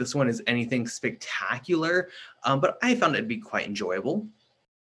wouldn't say this one is anything spectacular, but I found it to be quite enjoyable.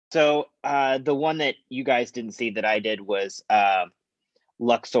 So the one that you guys didn't see that I did was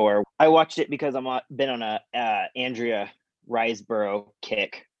Luxor. I watched it because I'm been on a Andrea Riseborough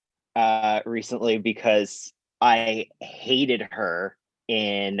kick recently because I hated her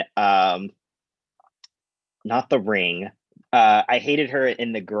in not The Ring. I hated her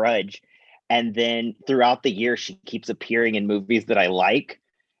in The Grudge. And then throughout the year, she keeps appearing in movies that I like.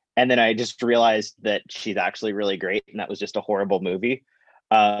 And then I just realized that she's actually really great. And that was just a horrible movie.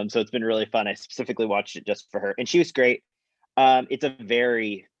 So it's been really fun. I specifically watched it just for her. And she was great. It's a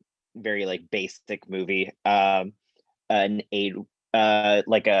very, very like basic movie. An aid,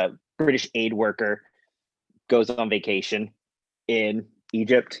 like a British aid worker goes on vacation in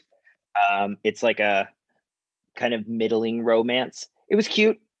Egypt. It's like a kind of middling romance. It was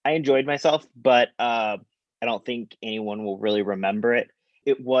cute. I enjoyed myself, but I don't think anyone will really remember it.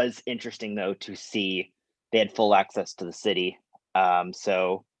 It was interesting though to see they had full access to the city.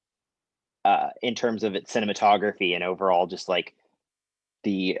 So in terms of its cinematography and overall just like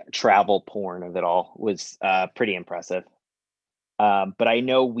the travel porn of it all was pretty impressive. But I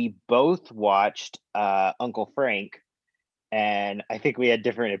know we both watched Uncle Frank, and I think we had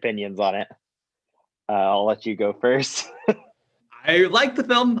different opinions on it. I'll let you go first. I like the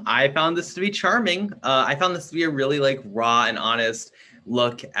film. I found this to be charming. I found this to be a really like raw and honest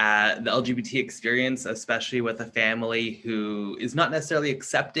look at the LGBT experience, especially with a family who is not necessarily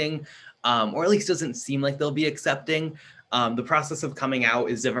accepting, or at least doesn't seem like they'll be accepting. The process of coming out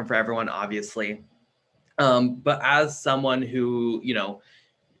is different for everyone, obviously. But as someone who, you know,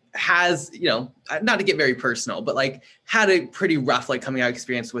 has, you know, not to get very personal, but like had a pretty rough like coming out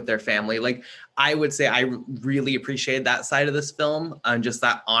experience with their family. Like I would say I really appreciated that side of this film and just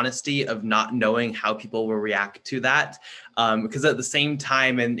that honesty of not knowing how people will react to that. Because at the same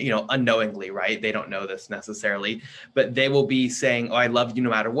time, and unknowingly, right? They don't know this necessarily, but they will be saying, "Oh, I love you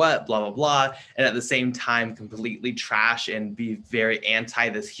no matter what," blah blah blah, and at the same time, completely trash and be very anti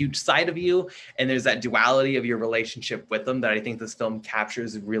this huge side of you. And there's that duality of your relationship with them that I think this film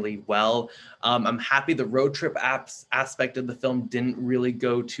captures really well. I'm happy the road trip aspect of the film didn't really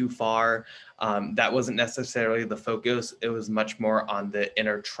go too far. That wasn't necessarily the focus. It was much more on the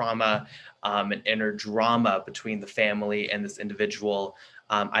inner trauma and inner drama between the family and this individual.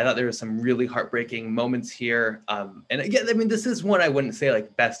 I thought there were some really heartbreaking moments here. And again, I mean, this is one I wouldn't say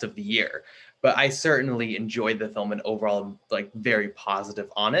like best of the year, but I certainly enjoyed the film and overall like very positive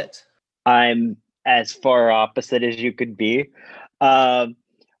on it. I'm as far opposite as you could be.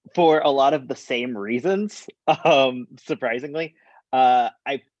 For a lot of the same reasons, surprisingly.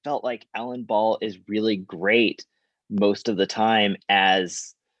 I felt like Alan Ball is really great most of the time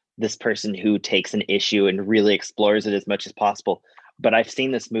as this person who takes an issue and really explores it as much as possible. But I've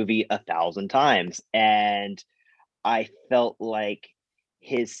seen this movie 1,000 times, and I felt like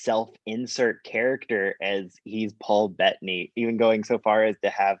his self-insert character as he's Paul Bettany, even going so far as to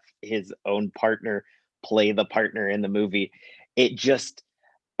have his own partner play the partner in the movie, it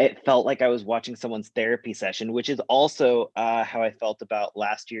felt like I was watching someone's therapy session, which is also how I felt about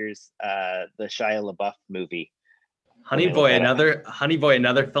last year's the Shia LaBeouf movie. Honey Boy, another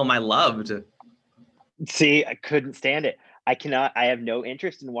film I loved. See, I couldn't stand it. I have no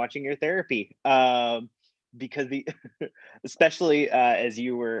interest in watching your therapy because especially as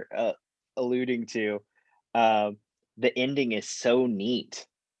you were alluding to, the ending is so neat.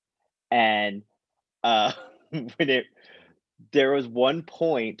 And there was one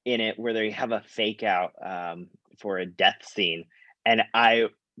point in it where they have a fake out for a death scene, and I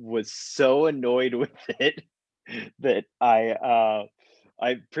was so annoyed with it that I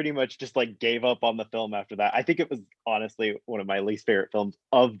pretty much just like gave up on the film after that. I think it was honestly one of my least favorite films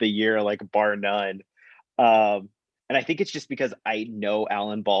of the year, like bar none. And I think it's just because I know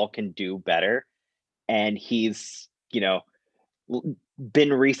Alan Ball can do better, and he's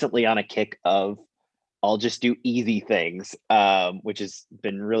been recently on a kick of I'll just do easy things, which has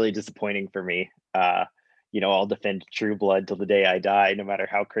been really disappointing for me. I'll defend True Blood till the day I die, no matter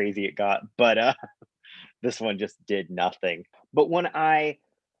how crazy it got. But this one just did nothing. But one I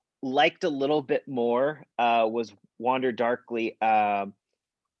liked a little bit more was Wander Darkly.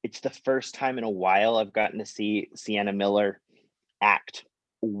 It's the first time in a while I've gotten to see Sienna Miller act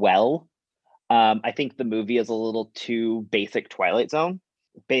well. I think the movie is a little too basic Twilight Zone.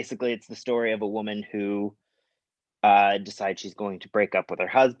 Basically, it's the story of a woman who decides she's going to break up with her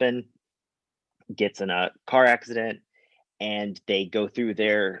husband, gets in a car accident, and they go through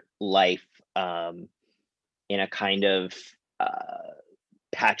their life in a kind of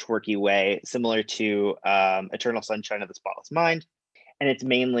patchworky way, similar to Eternal Sunshine of the Spotless Mind. And it's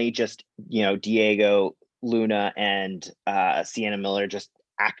mainly just, Diego, Luna, and Sienna Miller just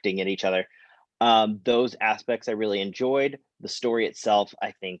acting at each other. Those aspects I really enjoyed. The story itself,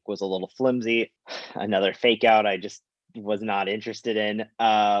 I think, was a little flimsy. Another fake out I just was not interested in.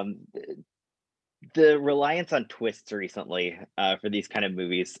 The reliance on twists recently for these kind of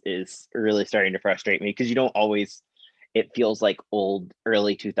movies is really starting to frustrate me because it feels like old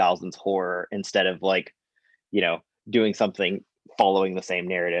early 2000s horror instead of like, doing something following the same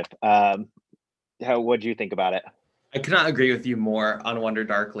narrative. What do you think about it? I could not agree with you more on Wonder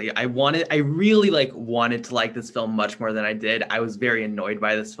Darkly. I really wanted to like this film much more than I did. I was very annoyed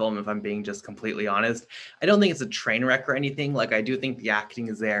by this film, if I'm being just completely honest. I don't think it's a train wreck or anything. Like, I do think the acting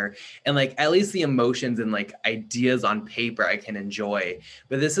is there, and like at least the emotions and like ideas on paper I can enjoy.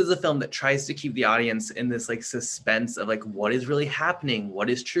 But this is a film that tries to keep the audience in this like suspense of like what is really happening, what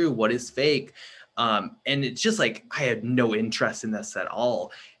is true, what is fake. And it's just like I had no interest in this at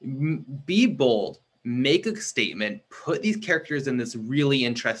all. Be bold. Make a statement, put these characters in this really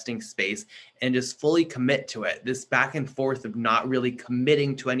interesting space and just fully commit to it. This back and forth of not really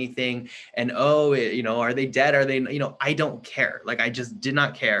committing to anything and, are they dead? Are they, I don't care. Like, I just did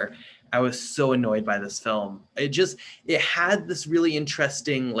not care. I was so annoyed by this film. It had this really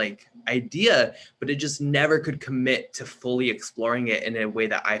interesting like idea, but it just never could commit to fully exploring it in a way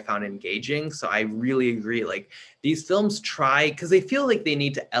that I found engaging. So I really agree. Like, these films try, because they feel like they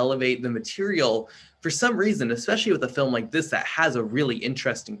need to elevate the material, for some reason, especially with a film like this that has a really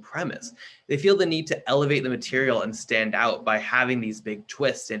interesting premise, they feel the need to elevate the material and stand out by having these big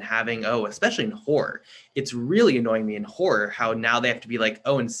twists and having, especially in horror. It's really annoying me in horror how now they have to be like,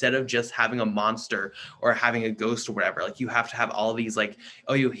 instead of just having a monster or having a ghost or whatever, like you have to have all these like,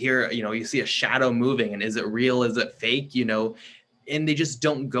 you hear, you see a shadow moving and is it real? Is it fake? And they just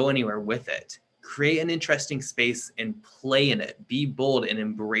don't go anywhere with it. Create an interesting space and play in it. Be bold and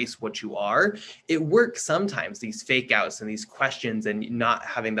embrace what you are. It works sometimes, these fake outs and these questions and not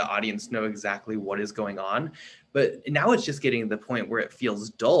having the audience know exactly what is going on. But now it's just getting to the point where it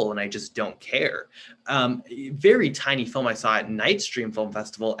feels dull and I just don't care. Very tiny film I saw at Nightstream Film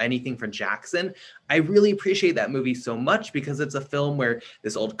Festival, Anything for Jackson. I really appreciate that movie so much because it's a film where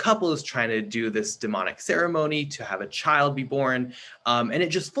this old couple is trying to do this demonic ceremony to have a child be born. And it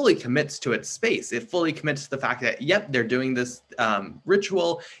just fully commits to its space. It fully commits to the fact that, yep, they're doing this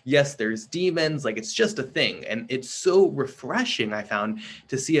ritual. Yes, there's demons. Like, it's just a thing. And it's so refreshing, I found,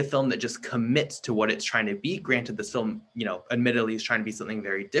 to see a film that just commits to what it's trying to be. Granted, this film, admittedly is trying to be something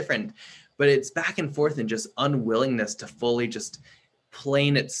very different, but it's back and forth and just unwillingness to fully just play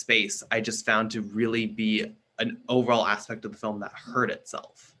in its space. I just found to really be an overall aspect of the film that hurt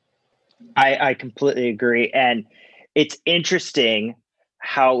itself. I completely agree. And it's interesting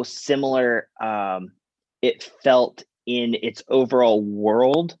how similar it felt in its overall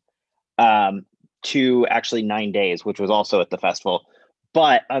world to actually 9 Days, which was also at the festival.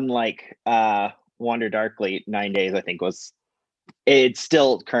 But unlike Wander Darkly, 9 Days, I think it's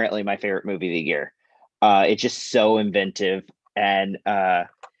still currently my favorite movie of the year. It's just so inventive, and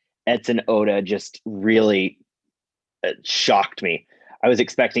Edson Oda just really shocked me. I was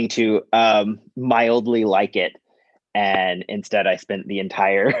expecting to mildly like it, and instead I spent the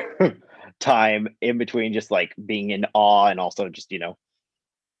entire time in between just like being in awe and also just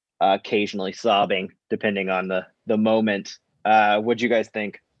occasionally sobbing depending on the moment. What'd you guys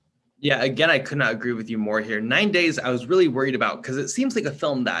think? Yeah, again, I could not agree with you more here. 9 Days, I was really worried about because it seems like a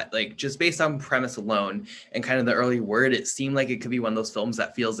film that, like, just based on premise alone and kind of the early word, it seemed like it could be one of those films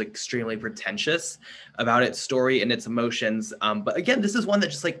that feels extremely pretentious about its story and its emotions. But again, this is one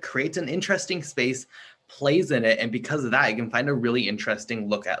that just like creates an interesting space, plays in it, and because of that, you can find a really interesting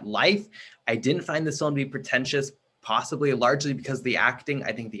look at life. I didn't find this film to be pretentious, possibly largely because of the acting.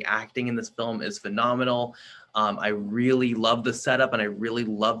 I think the acting in this film is phenomenal. I really love the setup and I really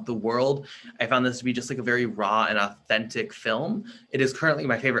love the world. I found this to be just like a very raw and authentic film. It is currently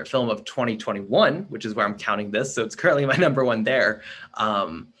my favorite film of 2021, which is where I'm counting this. So it's currently my number one there.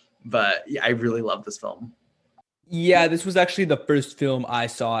 But yeah, I really love this film. Yeah, this was actually the first film I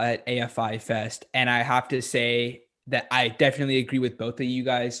saw at AFI Fest. And I have to say that I definitely agree with both of you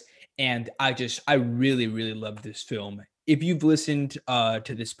guys. And I really, really love this film. If you've listened to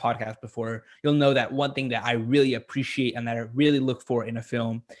this podcast before, you'll know that one thing that I really appreciate and that I really look for in a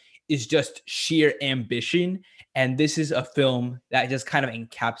film is just sheer ambition. And this is a film that just kind of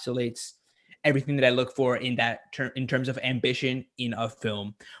encapsulates everything that I look for in in terms of ambition in a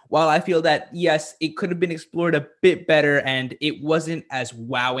film. While I feel that, yes, it could have been explored a bit better and it wasn't as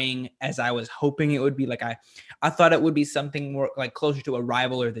wowing as I was hoping it would be. Like I thought it would be something more like closer to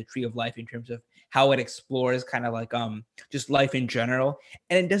Arrival or The Tree of Life in terms of how it explores kind of like just life in general.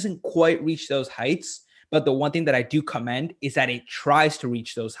 And it doesn't quite reach those heights. But the one thing that I do commend is that it tries to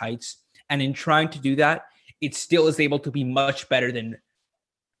reach those heights. And in trying to do that, it still is able to be much better than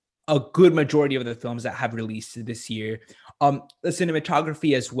a good majority of the films that have released this year. The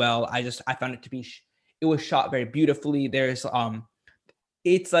cinematography as well, I found it to be, it was shot very beautifully. There's,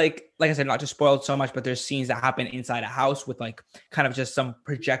 it's like I said, not to spoil it so much, but there's scenes that happen inside a house with like kind of just some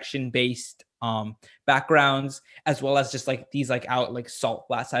projection based backgrounds, as well as just like these like out like salt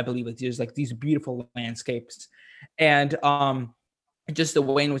flats, I believe. Like there's like these beautiful landscapes, and just the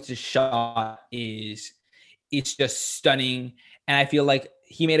way in which it's shot it's just stunning. And I feel like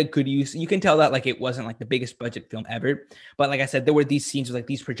he made a good use. You can tell that like it wasn't like the biggest budget film ever, but like I said, there were these scenes with like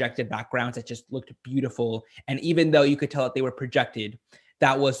these projected backgrounds that just looked beautiful. And even though you could tell that they were projected,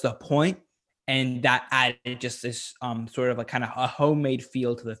 that was the point, and that added just this sort of like kind of a homemade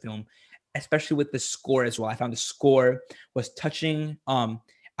feel to the film, especially with the score as well. I found the score was touching.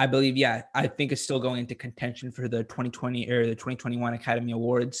 I believe, yeah, I think it's still going into contention for the 2020 or the 2021 Academy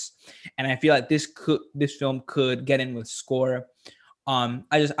Awards. And I feel like this film could get in with score.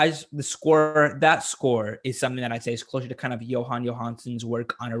 The score, that score is something that I'd say is closer to kind of Johan Johansson's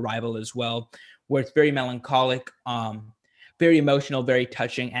work on Arrival as well, where it's very melancholic, very emotional, very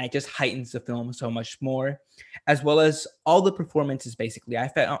touching, and it just heightens the film so much more, as well as all the performances. Basically, I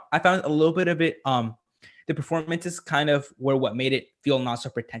found a little bit of it the performances kind of were what made it feel not so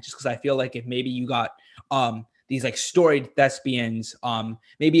pretentious. Because I feel like if maybe you got these like storied thespians,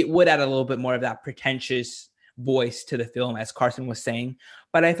 maybe it would add a little bit more of that pretentious voice to the film, as Carson was saying.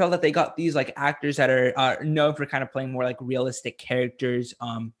 But I felt that they got these like actors that are known for kind of playing more like realistic characters.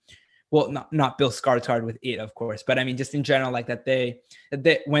 Well, not Bill Skarsgård with it, of course, but I mean, just in general, like that they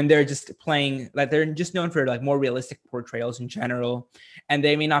when they're just playing, like they're just known for like more realistic portrayals in general, and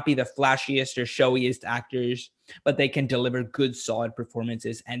they may not be the flashiest or showiest actors, but they can deliver good, solid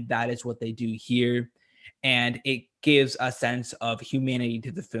performances, and that is what they do here. And it gives a sense of humanity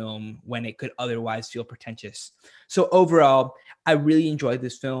to the film when it could otherwise feel pretentious. So overall, I really enjoyed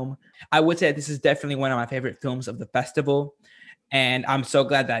this film. I would say this is definitely one of my favorite films of the festival. And I'm so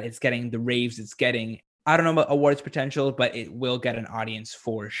glad that it's getting the raves it's getting. I don't know about awards potential, but it will get an audience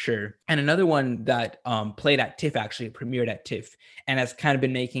for sure. And another one that played at TIFF, actually premiered at TIFF, and has kind of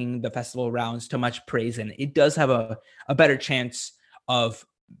been making the festival rounds to much praise, and it does have a better chance of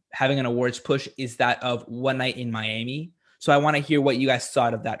having an awards push, is that of One Night in Miami. So I want to hear what you guys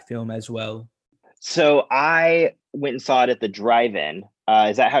thought of that film as well. So I went and saw it at the drive-in.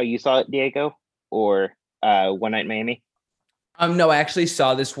 Is that how you saw it, Diego? Or One Night in Miami? No, I actually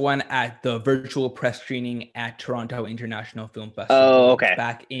saw this one at the virtual press screening at Toronto International Film Festival. Oh, okay.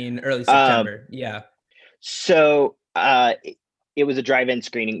 Back in early September. Yeah. So it was a drive-in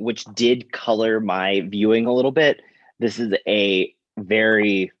screening, which did color my viewing a little bit. This is a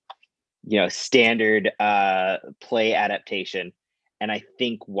very, standard play adaptation. And I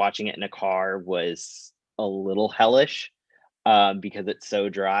think watching it in a car was a little hellish because it's so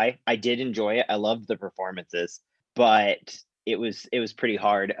dry. I did enjoy it. I loved the performances, but it was pretty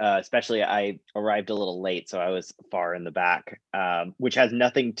hard, especially I arrived a little late, so I was far in the back, which has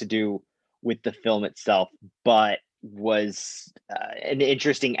nothing to do with the film itself, but was an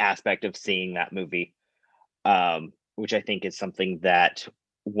interesting aspect of seeing that movie, which I think is something that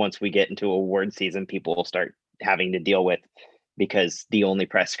once we get into award season, people will start having to deal with, because the only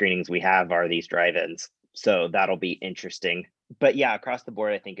press screenings we have are these drive-ins. So that'll be interesting. But yeah, across the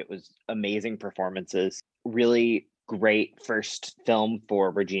board, I think it was amazing performances, really great first film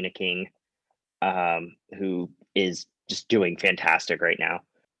for Regina King, who is just doing fantastic right now.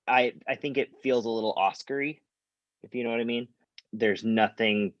 I think it feels a little Oscar-y, if you know what I mean. There's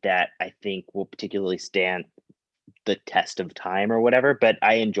nothing that I think will particularly stand the test of time or whatever, but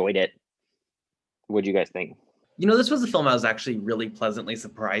I enjoyed it. What do you guys think? This was a film I was actually really pleasantly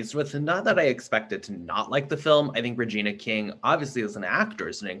surprised with, and not that I expected to not like the film. I think Regina King, obviously as an actor,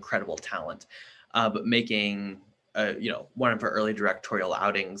 is an incredible talent, but making one of her early directorial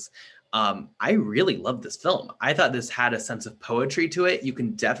outings, I really loved this film. I thought this had a sense of poetry to it. You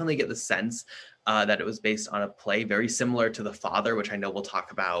can definitely get the sense that it was based on a play very similar to The Father, which I know we'll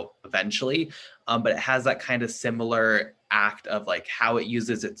talk about eventually. But it has that kind of similar act of like how it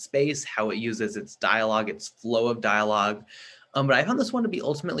uses its space, how it uses its dialogue, its flow of dialogue. But I found this one to be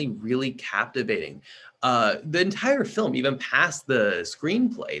ultimately really captivating. The entire film, even past the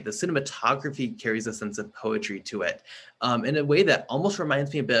screenplay, the cinematography carries a sense of poetry to it, in a way that almost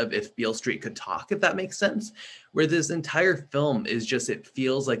reminds me a bit of If Beale Street Could Talk, if that makes sense, where this entire film is just, it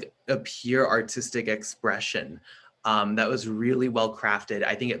feels like a pure artistic expression that was really well crafted.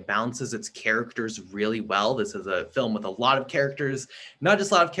 I think it balances its characters really well. This is a film with a lot of characters, not just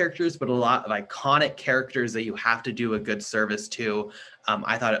a lot of characters, but a lot of iconic characters that you have to do a good service to.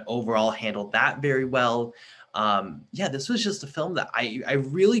 I thought it overall handled that very well. This was just a film that I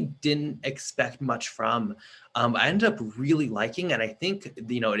really didn't expect much from. I ended up really liking, and I think,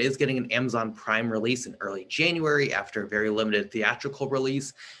 it is getting an Amazon Prime release in early January after a very limited theatrical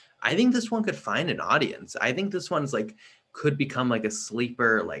release. I think this one could find an audience. I think this one's could become like a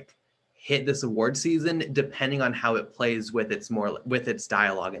sleeper, hit this award season, depending on how it plays with its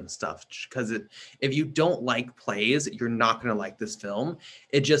dialogue and stuff. Because if you don't like plays, you're not going to like this film.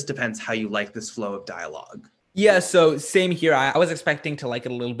 It just depends how you like this flow of dialogue. Yeah, so same here. I was expecting to like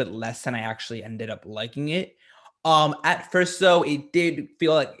it a little bit less than I actually ended up liking it. At first, though, it did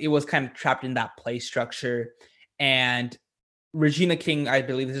feel like it was kind of trapped in that play structure. And Regina King, I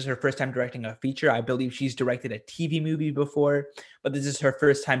believe this is her first time directing a feature. I believe she's directed a TV movie before, but this is her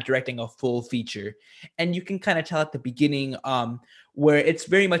first time directing a full feature. And you can kind of tell at the beginning where it's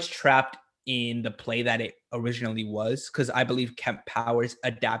very much trapped in the play that it originally was, because I believe Kemp Powers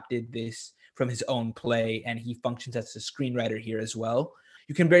adapted this from his own play, and he functions as a screenwriter here as well.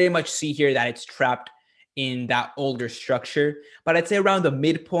 You can very much see here that it's trapped in that older structure, but I'd say around the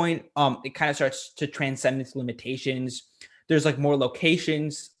midpoint, it kind of starts to transcend its limitations. There's more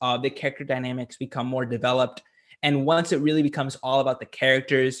locations, the character dynamics become more developed. And once it really becomes all about the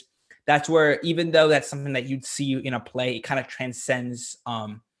characters, that's where, even though that's something that you'd see in a play, it kind of transcends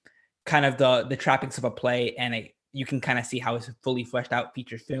kind of the trappings of a play, and you can kind of see how it's a fully fleshed out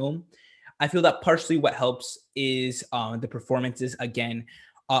feature film. I feel that partially what helps is the performances again,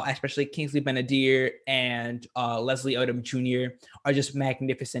 especially Kingsley Benadir and Leslie Odom Jr. are just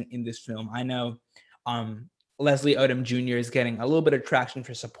magnificent in this film. I know Leslie Odom Jr. is getting a little bit of traction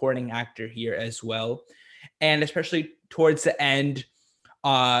for supporting actor here as well, and especially towards the end,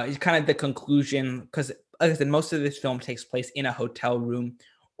 kind of the conclusion, because like I said, most of this film takes place in a hotel room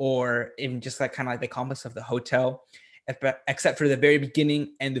or in just like kind of like the complex of the hotel, except for the very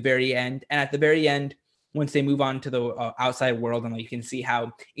beginning and the very end. And at the very end, once they move on to the outside world, and you can see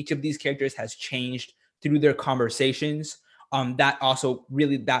how each of these characters has changed through their conversations. That also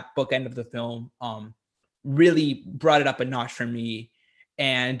really, that bookend of the film really brought it up a notch for me.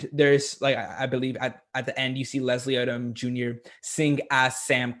 And there's like, I believe at the end, you see Leslie Odom Jr. sing as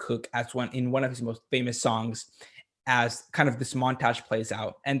Sam Cooke as one of his most famous songs, as kind of this montage plays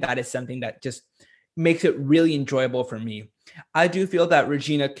out. And that is something that just makes it really enjoyable for me. I do feel that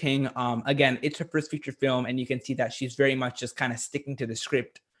Regina King, again, it's her first feature film, and you can see that she's very much just kind of sticking to the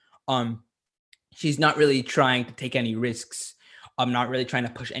script. She's not really trying to take any risks. Not really trying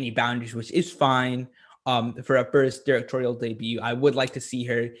to push any boundaries, which is fine. For a first directorial debut, I would like to see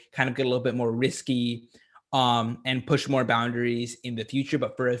her kind of get a little bit more risky and push more boundaries in the future.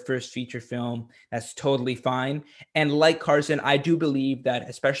 But for a first feature film, that's totally fine. And like Carson, I do believe that,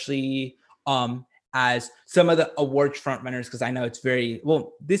 especially as some of the awards frontrunners, because I know it's very,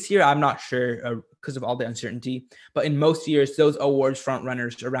 well, this year, I'm not sure because of all the uncertainty, but in most years, those awards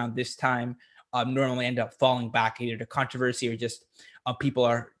frontrunners around this time normally end up falling back either to controversy or just people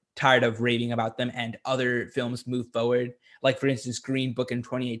are tired of raving about them and other films move forward. Like, for instance, Green Book in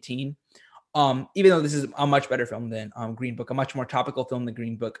 2018. Even though this is a much better film than Green Book, a much more topical film than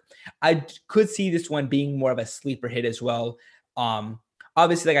Green Book, I could see this one being more of a sleeper hit as well.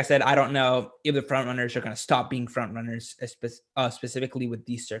 Obviously, like I said, I don't know if the frontrunners are going to stop being frontrunners, specifically with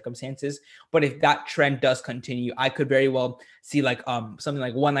these circumstances. But if that trend does continue, I could very well see like something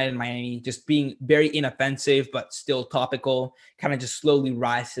like One Night in Miami just being very inoffensive but still topical, kind of just slowly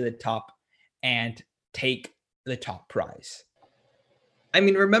rise to the top and take the top prize.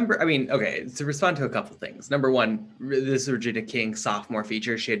 Okay, to respond to a couple things. Number one, this is Regina King sophomore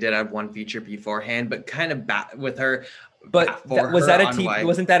feature. She did have one feature beforehand, but kind of with her. But was that a TV?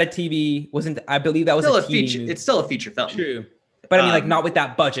 Wasn't that a TV? I believe that was still a TV feature. Movie. It's still a feature film. True, but I mean, like not with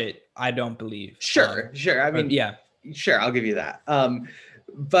that budget. I don't believe. Sure. Yeah. Sure, I'll give you that.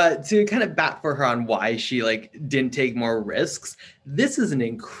 But to kind of bat for her on why she like didn't take more risks, this is an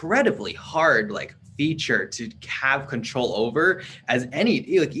incredibly hard feature to have control over, as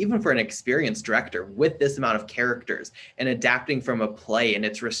any, like, even for an experienced director with this amount of characters and adapting from a play and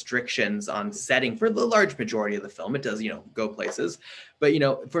its restrictions on setting. For the large majority of the film, it does go places, but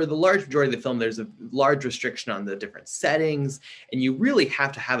for the large majority of the film, there's a large restriction on the different settings, and you really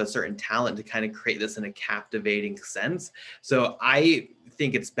have to have a certain talent to kind of create this in a captivating sense. So I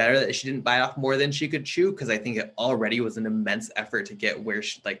think it's better that she didn't bite off more than she could chew, because I think it already was an immense effort to get where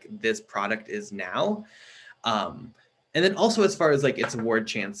this product is now. And then also, as far as its award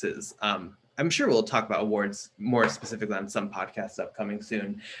chances, I'm sure we'll talk about awards more specifically on some podcasts upcoming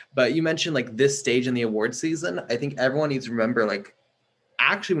soon. But you mentioned this stage in the award season. I think everyone needs to remember,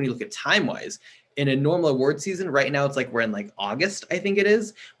 actually, when you look at time-wise, in a normal award season, right now, it's we're in August, I think it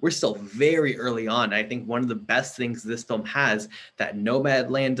is. We're still very early on. I think one of the best things this film has that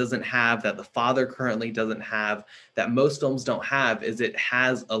Nomadland doesn't have, that The Father currently doesn't have, that most films don't have, is it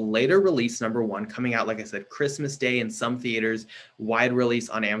has a later release, number one, coming out, like I said, Christmas Day in some theaters, wide release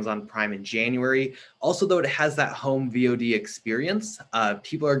on Amazon Prime in January. Also, though, it has that home VOD experience.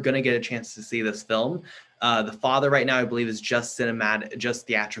 People are going to get a chance to see this film. The Father right now, I believe, is just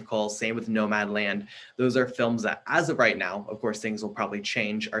theatrical. Same with Nomadland. Those are films that, as of right now, of course, things will probably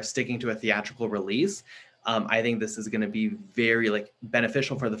change, are sticking to a theatrical release. I think this is going to be very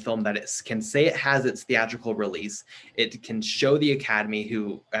beneficial for the film, that it can say it has its theatrical release. It can show the Academy,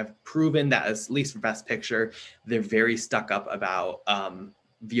 who have proven that, at least for Best Picture, they're very stuck up about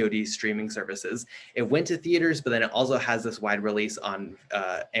VOD streaming services. It went to theaters, but then it also has this wide release on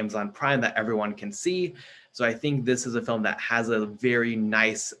Amazon Prime that everyone can see. So I think this is a film that has a very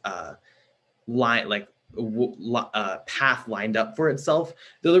nice path lined up for itself.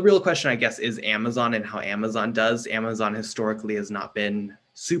 Though the real question, I guess, is Amazon and how Amazon does. Amazon historically has not been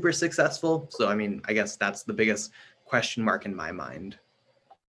super successful. So, I guess that's the biggest question mark in my mind.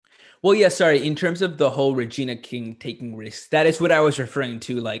 Well, yeah, sorry. In terms of the whole Regina King taking risks, that is what I was referring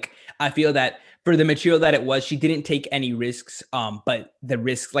to. I feel that for the material that it was, she didn't take any risks. But the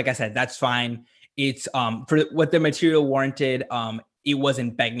risks, like I said, that's fine. It's for what the material warranted. It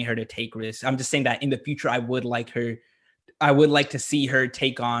wasn't begging her to take risks. I'm just saying that in the future, I would like to see her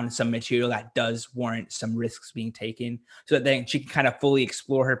take on some material that does warrant some risks being taken, so that then she can kind of fully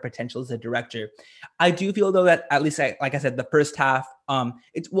explore her potential as a director. I do feel though that at least, like I said, the first half,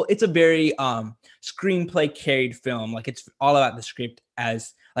 it's a very screenplay carried film. Like it's all about the script.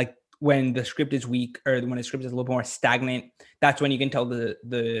 As like when the script is weak or when the script is a little more stagnant, that's when you can tell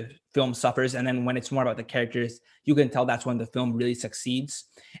the film suffers. And then when it's more about the characters, you can tell that's when the film really succeeds.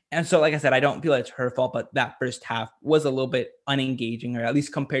 And so, like I said, I don't feel it's her fault, but that first half was a little bit unengaging, or at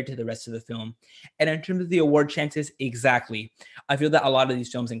least compared to the rest of the film. And in terms of the award chances, exactly. I feel that a lot of these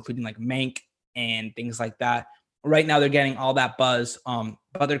films, including like Mank and things like that, right now they're getting all that buzz.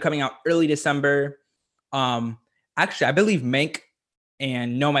 But they're coming out early December. Actually, I believe Mank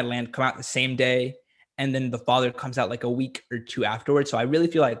and Nomadland come out the same day, and then The Father comes out like a week or two afterwards. So I really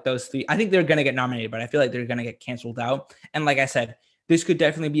feel like those three, I think they're going to get nominated, but I feel like they're going to get canceled out. And like I said, this could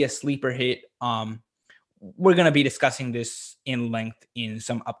definitely be a sleeper hit. We're going to be discussing this in length in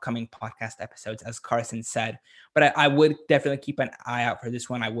some upcoming podcast episodes, as Carson said. But I would definitely keep an eye out for this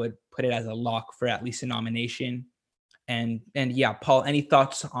one. I would put it as a lock for at least a nomination. And yeah, Paul, any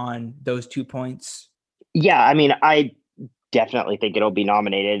thoughts on those 2 points? Yeah, I mean, I definitely think it'll be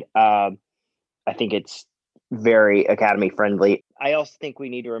nominated. I think it's very Academy friendly. I also think we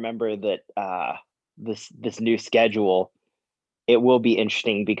need to remember that this new schedule, it will be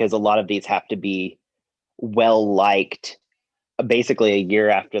interesting because a lot of these have to be well liked basically a year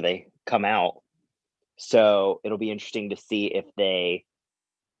after they come out. So it'll be interesting to see if they,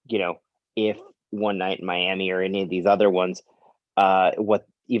 if One Night in Miami or any of these other ones, what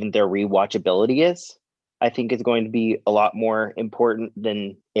even their rewatchability is. I think is going to be a lot more important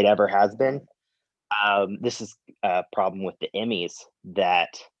than it ever has been. This is a problem with the Emmys that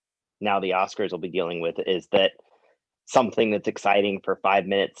now the Oscars will be dealing with, is that something that's exciting for 5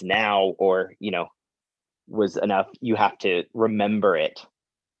 minutes now, or, was enough, you have to remember it.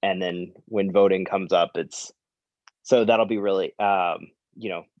 And then when voting comes up, so that'll be really,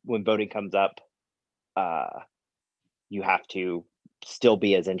 when voting comes up, you have to still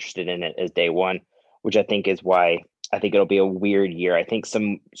be as interested in it as day one, which I think is why I think it'll be a weird year. I think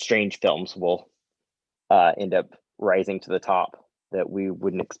some strange films will end up rising to the top that we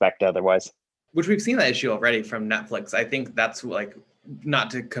wouldn't expect otherwise. Which we've seen that issue already from Netflix. I think that's like, not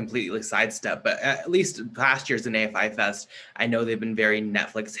to completely sidestep, but at least past years in AFI Fest, I know they've been very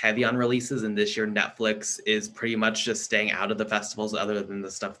Netflix heavy on releases. And this year, Netflix is pretty much just staying out of the festivals other than the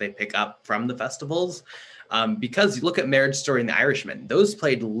stuff they pick up from the festivals. Because you look at Marriage Story and The Irishman, those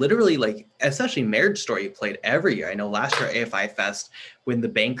played literally, like, especially Marriage Story played every year. I know last year at AFI Fest, when The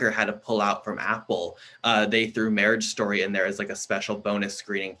Banker had to pull out from Apple, they threw Marriage Story in there as like a special bonus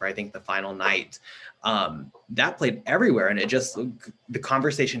screening for, I think, the final night. That played everywhere, and the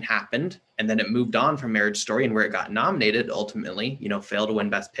conversation happened, and then it moved on from Marriage Story, and where it got nominated ultimately, failed to win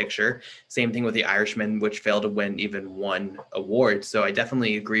Best Picture. Same thing with The Irishman, which failed to win even one award. So I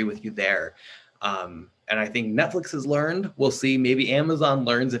definitely agree with you there. And I think Netflix has learned. We'll see. Maybe Amazon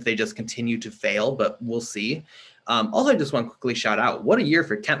learns if they just continue to fail, but we'll see. Also, I just want to quickly shout out, what a year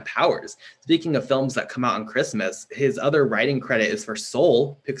for Kemp Powers. Speaking of films that come out on Christmas, his other writing credit is for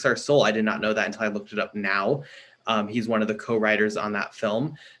Soul, Pixar Soul. I did not know that until I looked it up now. He's one of the co-writers on that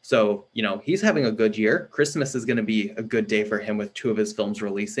film. So, he's having a good year. Christmas is going to be a good day for him with 2 of his films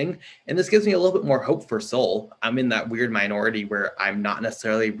releasing. And this gives me a little bit more hope for Soul. I'm in that weird minority where I'm not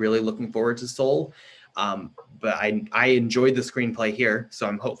necessarily really looking forward to Soul. But I enjoyed the screenplay here, so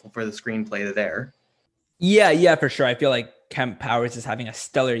I'm hopeful for the screenplay there. Yeah, for sure. I feel like Kemp Powers is having a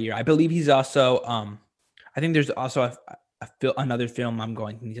stellar year. I believe he's also, I think there's also another film, I'm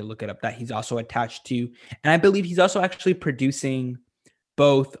going to need to look it up, that he's also attached to. And I believe he's also actually producing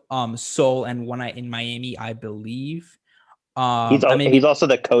both Soul and One Night in Miami, I believe. He's also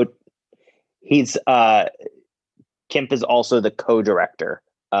the Kemp is also the co-director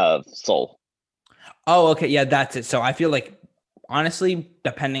of Soul. Oh, okay. Yeah, that's it. So I feel like, honestly,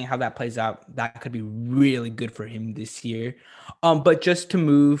 depending how that plays out, that could be really good for him this year. But just to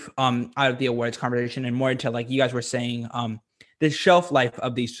move out of the awards conversation and more into, like you guys were saying, the shelf life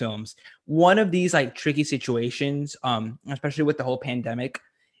of these films. One of these like tricky situations, especially with the whole pandemic,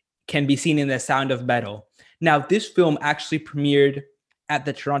 can be seen in The Sound of Metal. Now, this film actually premiered at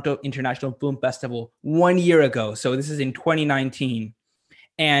the Toronto International Film Festival 1 year ago. So this is in 2019.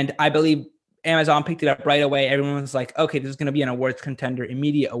 And I believe Amazon picked it up right away. Everyone was like, okay, this is going to be an awards contender,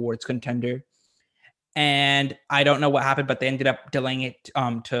 immediate awards contender. And I don't know what happened, but they ended up delaying it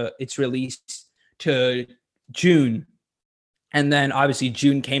to its release to June. And then obviously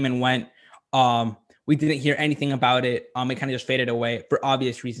June came and went. We didn't hear anything about it. It kind of just faded away for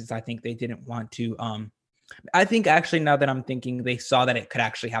obvious reasons. I think they didn't want to. I think actually now that I'm thinking, they saw that it could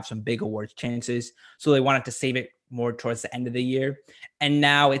actually have some big awards chances, so they wanted to save it more towards the end of the year. And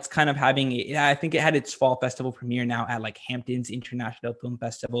now it's kind of having, I think it had its fall festival premiere now at like Hamptons International Film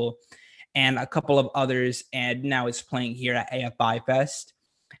Festival and a couple of others, and now it's playing here at AFI Fest.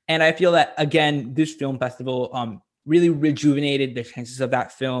 And I feel that again, this film festival really rejuvenated the chances of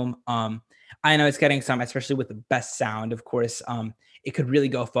that film. I know it's getting some, especially with the best sound, of course. It could really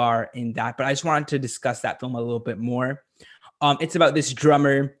go far in that, but I just wanted to discuss that film a little bit more. It's about this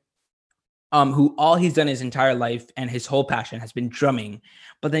drummer who all he's done his entire life and his whole passion has been drumming,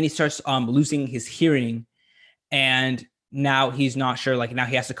 but then he starts losing his hearing, and now he's not sure. Like now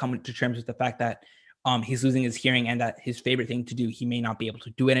he has to come to terms with the fact that he's losing his hearing and that his favorite thing to do, he may not be able to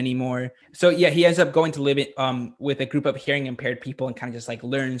do it anymore. So yeah, he ends up going to live it, with a group of hearing impaired people and kind of just like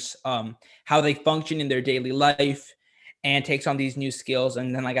learns how they function in their daily life and takes on these new skills.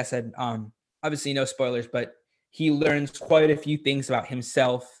 And then, like I said, obviously no spoilers, but he learns quite a few things about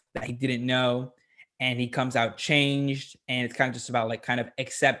himself that he didn't know. And he comes out changed. And it's kind of just about like kind of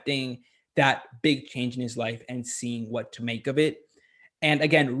accepting that big change in his life and seeing what to make of it. And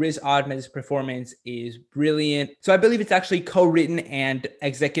again, Riz Ahmed's performance is brilliant. So I believe it's actually co-written and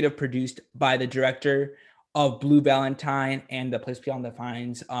executive produced by the director of Blue Valentine and The Place Beyond the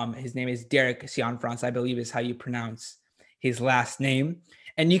Pines. His name is Derek Cianfrance, I believe is how you pronounce his last name.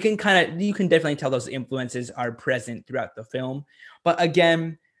 And you can definitely tell those influences are present throughout the film. But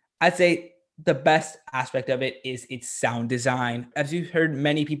again, I'd say the best aspect of it is its sound design. As you've heard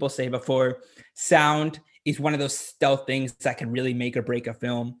many people say before, sound is one of those stealth things that can really make or break a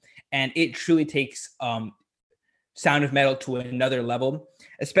film. And it truly takes Sound of Metal to another level,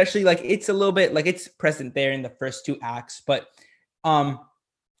 especially like it's a little bit like it's present there in the first two acts, but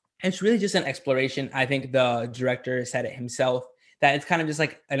it's really just an exploration. I think the director said it himself that it's kind of just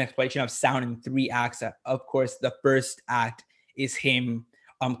like an exploration of sound in three acts. Of course, the first act is him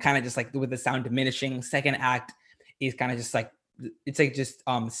kind of just like with the sound diminishing. Second act is kind of just like, it's like just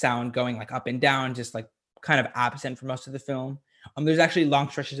sound going like up and down, just like kind of absent for most of the film. There's actually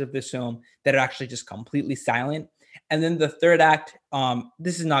long stretches of this film that are actually just completely silent. And then the third act,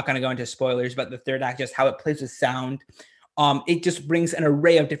 this is not going to go into spoilers, but the third act, just how it plays with sound, it just brings an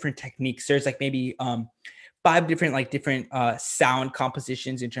array of different techniques. There's like maybe 5 different sound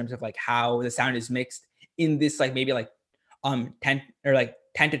compositions in terms of like how the sound is mixed in this like maybe like 10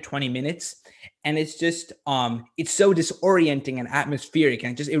 to 20 minutes. And it's just it's so disorienting and atmospheric,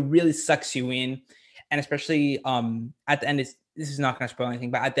 and it really sucks you in. And especially at the end, this is not going to spoil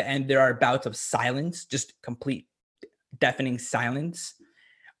anything, but at the end there are bouts of silence, just complete deafening silence,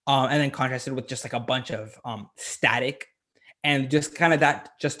 and then contrasted with just like a bunch of static, and just kind of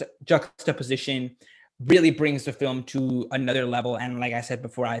that just juxtaposition really brings the film to another level. And like I said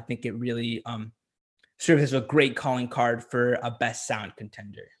before, I think it really serves as a great calling card for a best sound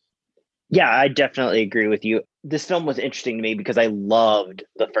contender. Yeah, I definitely agree with you. This film was interesting to me because I loved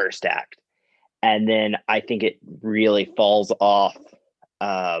the first act. And then I think it really falls off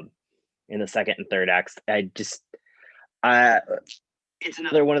in the second and third acts. It's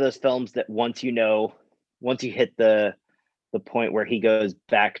another one of those films that once you hit the point where he goes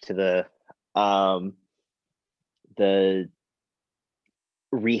back to the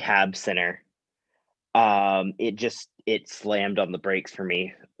rehab center, it slammed on the brakes for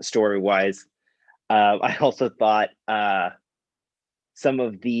me story wise. I also thought some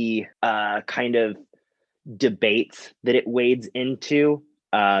of the kind of debates that it wades into,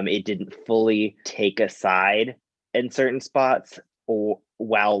 it didn't fully take a side in certain spots, or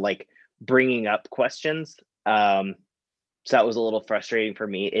while like bringing up questions. So that was a little frustrating for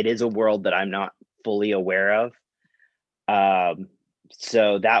me. It is a world that I'm not fully aware of.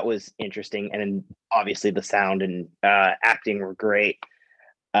 So that was interesting. And then obviously the sound and acting were great.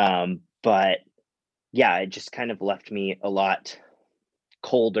 But yeah, it just kind of left me a lot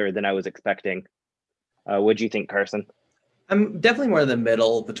colder than I was expecting. What do you think, Carson? I'm definitely more in the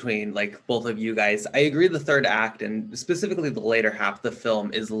middle between like both of you guys. I agree the third act and specifically the later half of the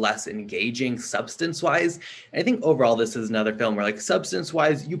film is less engaging substance-wise. I think overall this is another film where like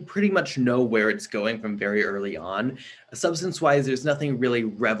substance-wise, you pretty much know where it's going from very early on. Substance-wise, there's nothing really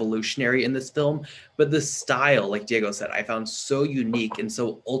revolutionary in this film, but the style, like Diego said, I found so unique and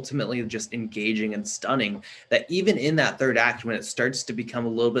so ultimately just engaging and stunning that even in that third act, when it starts to become a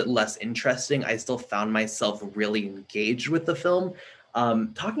little bit less interesting, I still found myself really engaged with the film.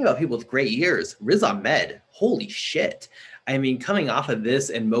 Talking about people with great ears, Riz Ahmed, holy shit. I mean, coming off of this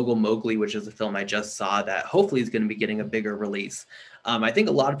and Mogul Mowgli, which is a film I just saw that hopefully is going to be getting a bigger release. I think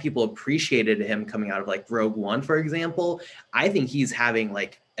a lot of people appreciated him coming out of like Rogue One, for example. I think he's having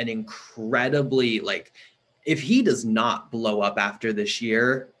like an incredibly like, if he does not blow up after this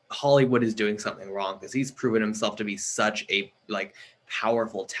year, Hollywood is doing something wrong, because he's proven himself to be such a like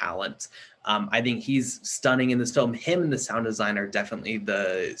powerful talent. I think he's stunning in this film. Him and the sound design are definitely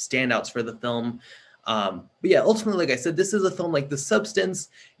the standouts for the film. But yeah, ultimately, like I said, this is a film like the substance,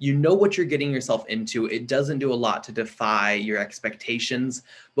 you know what you're getting yourself into. It doesn't do a lot to defy your expectations,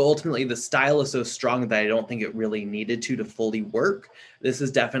 but ultimately the style is so strong that I don't think it really needed to fully work. This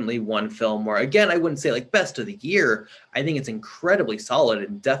is definitely one film where, again, I wouldn't say like best of the year. I think it's incredibly solid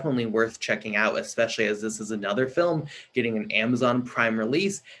and definitely worth checking out, especially as this is another film getting an Amazon Prime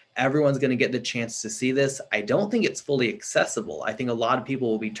release. Everyone's going to get the chance to see this. I don't think it's fully accessible. I think a lot of people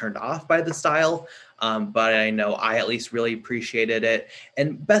will be turned off by the style, but I know I at least really appreciated it.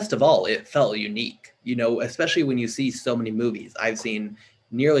 And best of all, it felt unique, you know, especially when you see so many movies. I've seen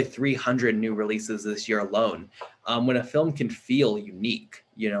nearly 300 new releases this year alone. When a film can feel unique,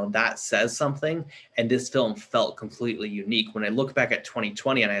 you know, that says something. And this film felt completely unique. When I look back at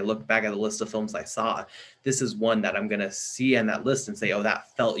 2020 and I look back at the list of films I saw, this is one that I'm going to see on that list and say, oh,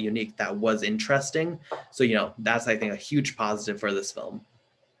 that felt unique. That was interesting. So, you know, that's, I think, a huge positive for this film.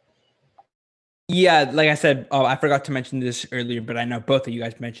 Yeah, like I said, I forgot to mention this earlier, but I know both of you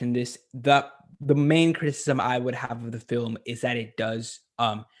guys mentioned this. The main criticism I would have of the film is that it does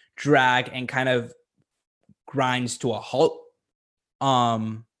drag and kind of grinds to a halt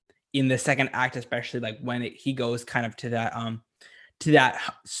in the second act, especially like when he goes kind of to that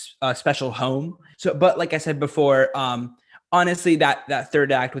special home. So, but like I said before, honestly, that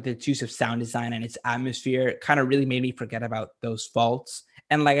third act with its use of sound design and its atmosphere kind of really made me forget about those faults.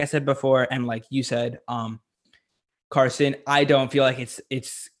 And like I said before, and like you said, Carson, I don't feel like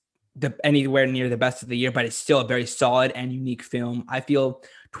it's anywhere near the best of the year, but it's still a very solid and unique film. I feel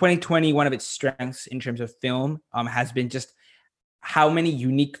 2020, one of its strengths in terms of film, has been just how many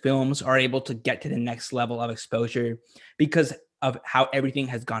unique films are able to get to the next level of exposure because of how everything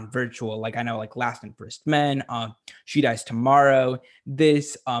has gone virtual. Like I know, like Last and First Men, She Dies Tomorrow,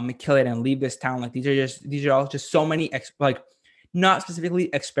 this, Kill It and Leave This Town. Like these are all just so many like not specifically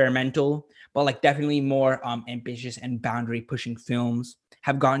experimental, but like definitely more ambitious and boundary pushing films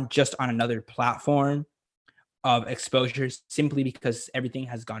have gone just on another platform of exposure simply because everything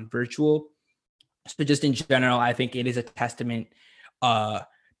has gone virtual. So just in general, I think it is a testament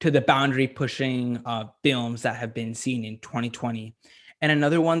to the boundary pushing films that have been seen in 2020. And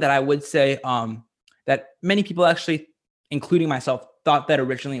another one that I would say that many people actually, including myself, thought that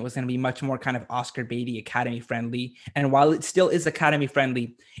originally it was going to be much more kind of Oscar baity, Academy friendly. And while it still is Academy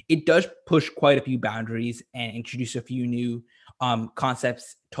friendly, it does push quite a few boundaries and introduce a few new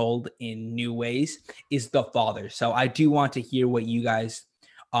concepts told in new ways, is The Father. So I do want to hear what you guys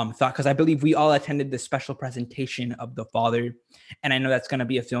thought, because I believe we all attended the special presentation of The Father. And I know that's going to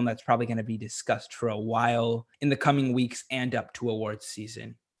be a film that's probably going to be discussed for a while in the coming weeks and up to awards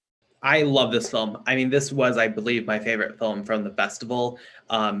season. I love this film. I mean, this was, I believe, my favorite film from the festival.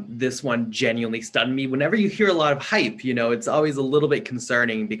 This one genuinely stunned me. Whenever you hear a lot of hype, you know, it's always a little bit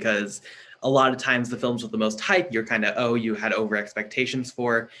concerning because a lot of times the films with the most hype, you're kind of, oh, you had over expectations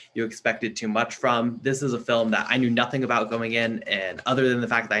for, you expected too much from. This is a film that I knew nothing about going in. And other than the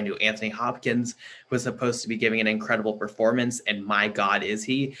fact that I knew Anthony Hopkins was supposed to be giving an incredible performance, and my God, is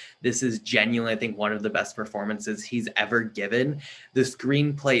he. This is genuinely, I think, one of the best performances he's ever given. The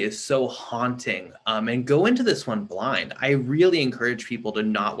screenplay is so haunting. And go into this one blind. I really encourage people to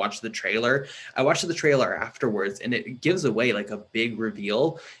not watch the trailer. I watched the trailer afterwards, and it gives away like a big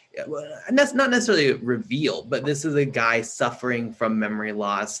reveal. That's not necessarily a reveal, but this is a guy suffering from memory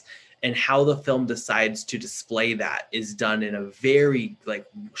loss, and how the film decides to display that is done in a very like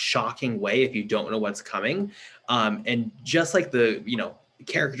shocking way if you don't know what's coming. And just like the, you know,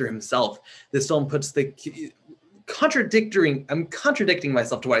 character himself, this film puts the I'm contradicting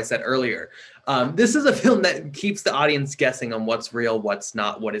myself to what I said earlier. This is a film that keeps the audience guessing on what's real, what's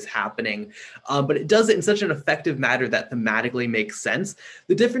not, what is happening. But it does it in such an effective manner that thematically makes sense.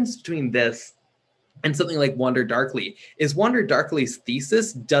 The difference between this and something like Wander Darkly is Wander Darkly's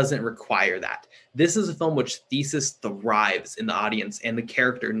thesis doesn't require that. This is a film which thesis thrives in the audience and the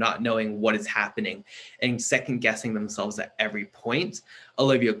character not knowing what is happening and second guessing themselves at every point.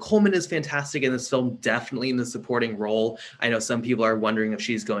 Olivia Colman is fantastic in this film, definitely in the supporting role. I know some people are wondering if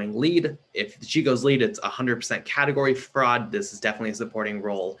she's going lead. If she goes lead, it's 100% category fraud. This is definitely a supporting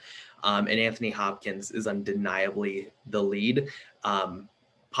role. And Anthony Hopkins is undeniably the lead.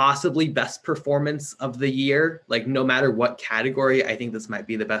 possibly best performance of the year. Like no matter what category, I think this might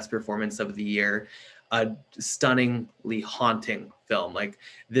be the best performance of the year. A stunningly haunting film. Like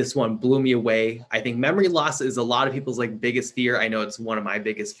this one blew me away. I think memory loss is a lot of people's like biggest fear. I know it's one of my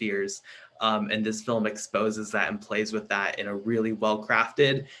biggest fears. And this film exposes that and plays with that in a really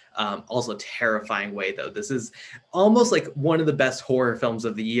well-crafted, also terrifying way though. This is almost like one of the best horror films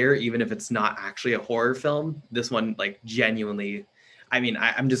of the year, even if it's not actually a horror film. This one like genuinely, I mean,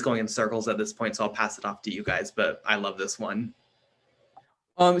 I'm just going in circles at this point, so I'll pass it off to you guys, but I love this one.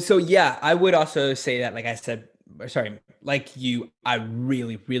 So yeah, I would also say that, like I said, sorry, like you, I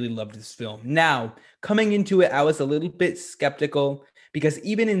really, really loved this film. Now, coming into it, I was a little bit skeptical because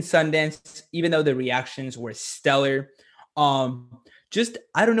even in Sundance, even though the reactions were stellar, just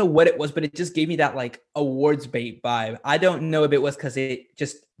I don't know what it was, but it just gave me that like awards bait vibe. I don't know if it was because it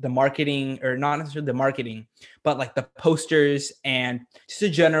just the marketing, or not necessarily the marketing, but like the posters and just a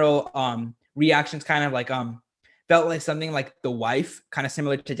general reactions kind of like felt like something like The Wife, kind of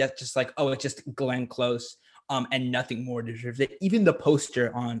similar to just like, oh, it's just Glenn Close, and nothing more deserves it. Even the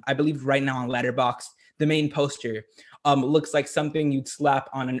poster on, I believe right now on Letterboxd, the main poster looks like something you'd slap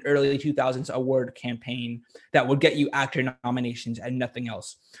on an early 2000s award campaign that would get you actor nominations and nothing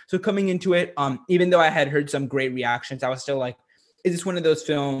else. So coming into it, even though I had heard some great reactions, I was still like, is this one of those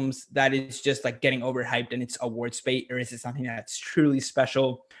films that is just like getting overhyped and it's awards bait, or is it something that's truly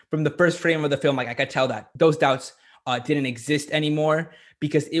special? From the first frame of the film, like I could tell that those doubts didn't exist anymore,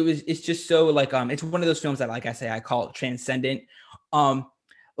 because it's just so like it's one of those films that, like I say, I call it transcendent.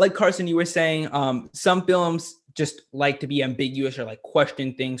 Like Carson, you were saying, some films just like to be ambiguous or like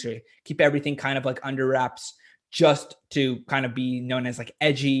question things or keep everything kind of like under wraps just to kind of be known as like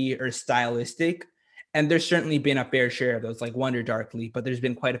edgy or stylistic. And there's certainly been a fair share of those, like Wonder Darkly, but there's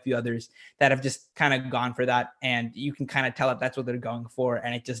been quite a few others that have just kind of gone for that. And you can kind of tell that that's what they're going for,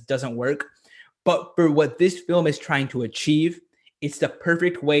 and it just doesn't work. But for what this film is trying to achieve, it's the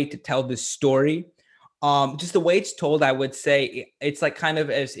perfect way to tell this story. Just the way it's told, I would say it's like kind of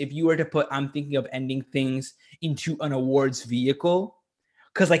as if you were to put I'm thinking of ending things into an awards vehicle.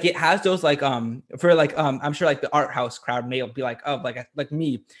 Cause like it has those like for like I'm sure like the art house crowd may be like, oh, like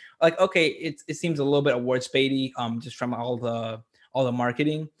me, like okay, it seems a little bit awards baity just from all the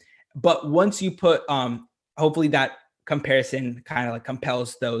marketing. But once you put hopefully that comparison kind of like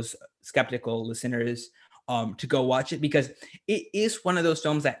compels those skeptical listeners to go watch it, because it is one of those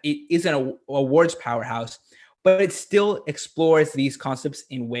films that it is an awards powerhouse, but it still explores these concepts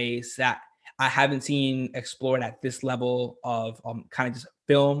in ways that I haven't seen explored at this level of kind of just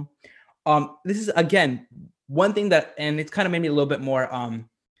film. This is again one thing that, and it's kind of made me a little bit more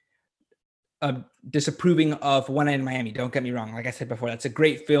disapproving of One Night in Miami. Don't get me wrong. Like I said before, that's a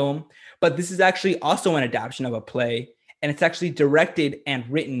great film, but this is actually also an adaptation of a play, and it's actually directed and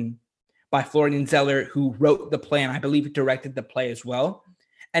written by Florian Zeller, who wrote the play, and I believe directed the play as well.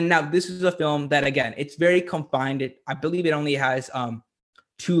 And now this is a film that, again, it's very confined. I believe it only has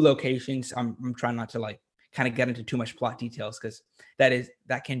 2 locations. I'm trying not to like kind of get into too much plot details, because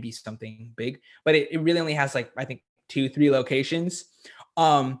that can be something big, but it really only has like, I think 2-3 locations.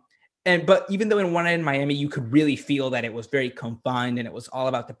 But even though in One Night in Miami, you could really feel that it was very confined and it was all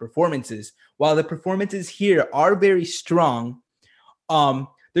about the performances, while the performances here are very strong,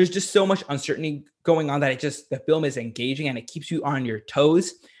 there's just so much uncertainty going on that the film is engaging and it keeps you on your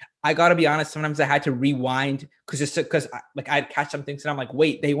toes. I gotta be honest, sometimes I had to rewind because I'd catch some things and I'm like,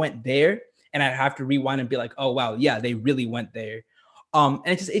 wait, they went there, and I'd have to rewind and be like, oh wow, yeah, they really went there. And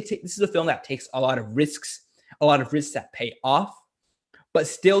this is a film that takes a lot of risks that pay off, but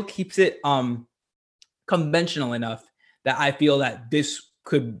still keeps it conventional enough that I feel that this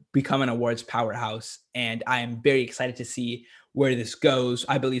could become an awards powerhouse. And I am very excited to see where this goes.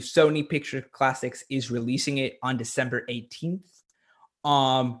 I believe Sony Picture Classics is releasing it on December 18th.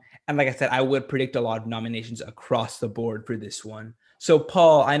 And like I said, I would predict a lot of nominations across the board for this one. So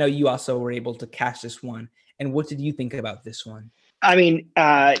Paul, I know you also were able to catch this one. And what did you think about this one? I mean,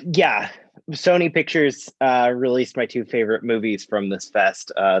 yeah, Sony Pictures released my 2 favorite movies from this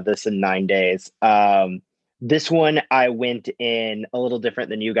fest, this in 9 days. This one, I went in a little different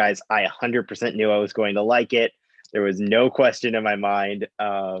than you guys. I 100% knew I was going to like it. There was no question in my mind,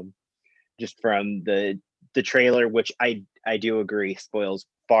 just from the trailer, which I do agree spoils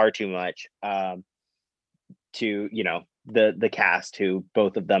far too much, to, you know, the cast, who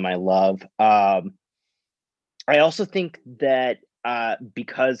both of them I love. I also think that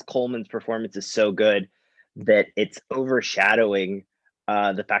because Coleman's performance is so good, that it's overshadowing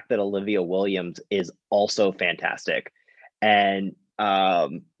the fact that Olivia Williams is also fantastic. And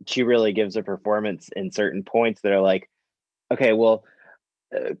she really gives a performance in certain points that are like, okay, well,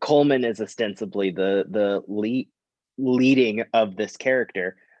 Coleman is ostensibly the leading of this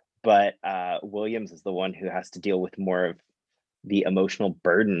character, but Williams is the one who has to deal with more of the emotional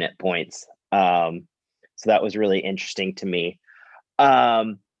burden at points. So that was really interesting to me.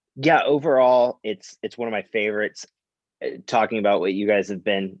 Yeah, overall, it's one of my favorites. Talking about what you guys have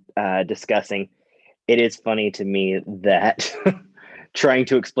been discussing, it is funny to me that trying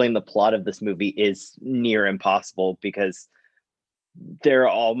to explain the plot of this movie is near impossible because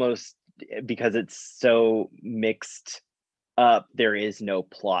because it's so mixed up, there is no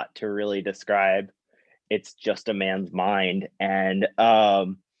plot to really describe. It's just a man's mind. And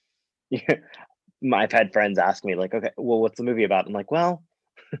I've had friends ask me like, okay, well, what's the movie about? I'm like, well,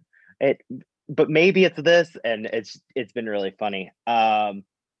 but maybe it's this, and it's been really funny.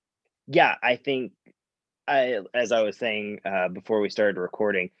 Yeah, I think as I was saying before we started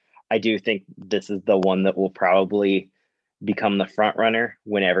recording, I do think this is the one that will probably become the front runner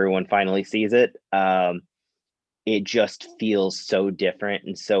when everyone finally sees it. It just feels so different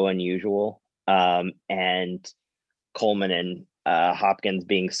and so unusual. And Coleman and Hopkins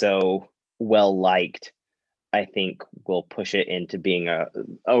being so well liked, I think will push it into being a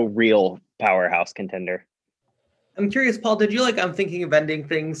real powerhouse contender. I'm curious, Paul, did you like I'm Thinking of Ending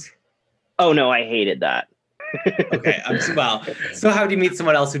Things? Oh no, I hated that. Okay, well, so how do you meet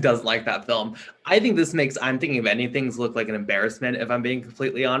someone else who does like that film? I think this makes I'm Thinking of Ending Things look like an embarrassment, if I'm being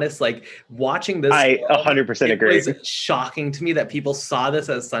completely honest. Like, watching this I film, 100% agree. It was shocking to me that people saw this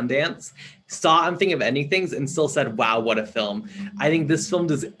at Sundance, saw I'm Thinking of Ending Things, and still said, wow, what a film. I think this film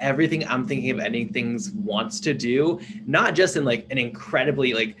does everything I'm Thinking of Ending Things wants to do, not just in like an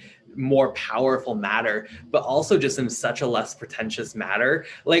incredibly like more powerful matter, but also just in such a less pretentious matter.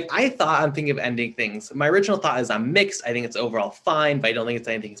 Like, I thought I'm Thinking of Ending Things. My original thought is I'm mixed. I think it's overall fine, but I don't think it's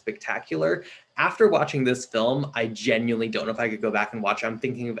anything spectacular. After watching this film, I genuinely don't know if I could go back and watch I'm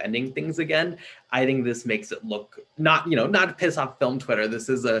Thinking of Ending Things again. I think this makes it look not to piss off film Twitter. This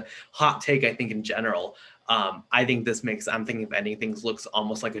is a hot take, I think, in general. I think this makes I'm Thinking of Ending Things looks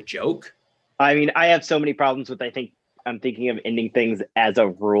almost like a joke. I mean, I have so many problems with I'm Thinking of Ending Things as a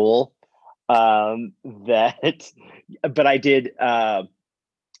rule. But I did. That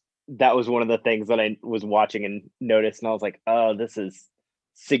was one of the things that I was watching and noticed, and I was like, oh, this is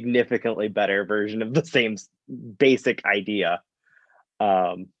significantly better version of the same basic idea.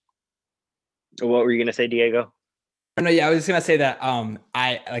 What were you gonna say, Diego? No, yeah, I was just gonna say that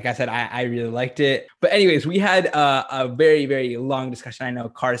I really liked it. But anyways, we had a very, very long discussion. I know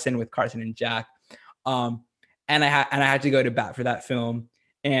Carson and Jack. And I had to go to bat for that film,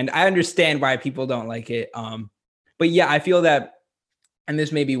 and I understand why people don't like it. But yeah, I feel that, and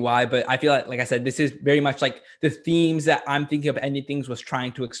this may be why, but I feel like I said, this is very much like the themes that I'm Thinking of Ending Things was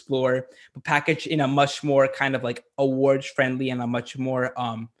trying to explore, but packaged in a much more kind of like awards friendly and a much more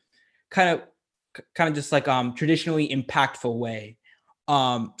kind of just like traditionally impactful way.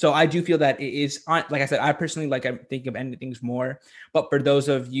 So I do feel that it is, like I said, I personally like I'm Thinking of Ending Things more, but for those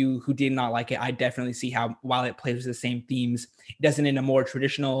of you who did not like it, I definitely see how while it plays with the same themes, it does it in a more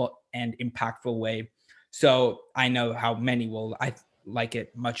traditional and impactful way. So I know how many will like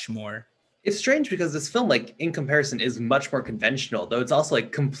it much more. It's strange because this film, like, in comparison, is much more conventional, though it's also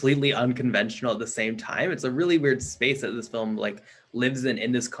like completely unconventional at the same time. It's a really weird space that this film like lives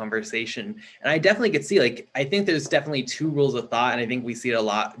in this conversation. And I definitely could see, like, I think there's definitely two rules of thought, and I think we see it a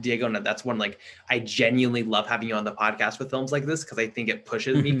lot, Diego, and that's one, like, I genuinely love having you on the podcast with films like this because I think it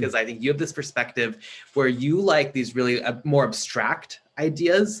pushes me, because I think you have this perspective where you like these really more abstract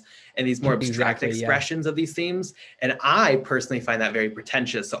ideas and these more abstract expressions of these themes. And I personally find that very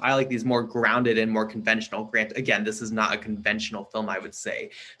pretentious. So I like these more grounded and more conventional. Again, this is not a conventional film, I would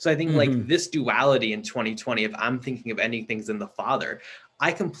say. So I think like this duality in 2020, if I'm Thinking of Ending Things in The Father,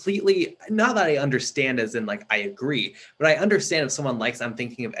 I completely, not that I understand as in like I agree, but I understand if someone likes I'm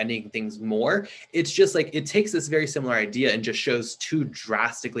Thinking of Ending Things more. It's just like it takes this very similar idea and just shows two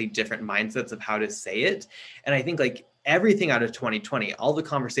drastically different mindsets of how to say it. And I think like everything out of 2020, all the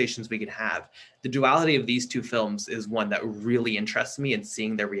conversations we can have, the duality of these two films is one that really interests me in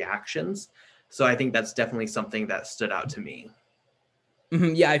seeing their reactions. So I think that's definitely something that stood out to me.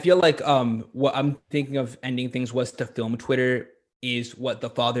 Yeah, I feel like what I'm Thinking of Ending Things was to film Twitter is what The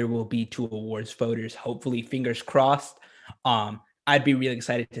Father will be to awards voters. Hopefully, fingers crossed. I'd be really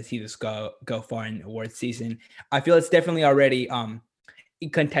excited to see this go far in awards season. I feel it's definitely already in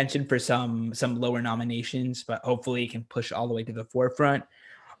contention for some lower nominations, but hopefully it can push all the way to the forefront.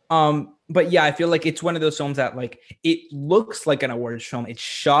 But yeah, I feel like it's one of those films that like it looks like an awards film. It's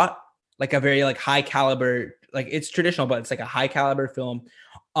shot like a very like high caliber, like it's traditional, but it's like a high caliber film.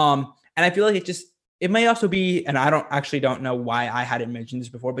 And I feel like it just it may also be, and I don't know why I hadn't mentioned this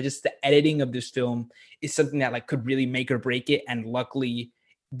before, but just the editing of this film is something that like could really make or break it. And luckily,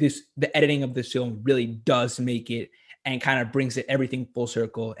 the editing of this film really does make it and kind of brings it everything full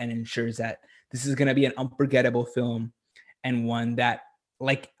circle and ensures that this is going to be an unforgettable film and one that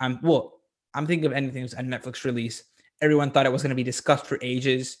I'm thinking of anything as a Netflix release. Everyone thought it was going to be discussed for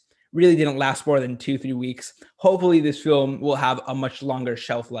ages. Really didn't last more than 2-3 weeks. Hopefully, this film will have a much longer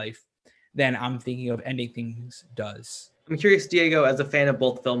shelf life than I'm thinking of Ending Things does. I'm curious, Diego, as a fan of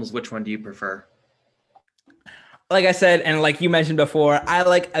both films, which one do you prefer? Like I said, and like you mentioned before, I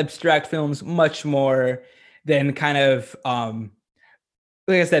like abstract films much more than kind of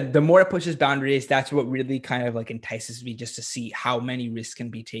like I said, the more it pushes boundaries, that's what really kind of like entices me, just to see how many risks can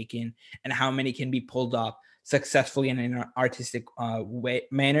be taken and how many can be pulled off successfully in an artistic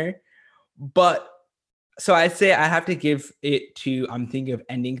manner. But so I'd say I have to give it to, I'm thinking of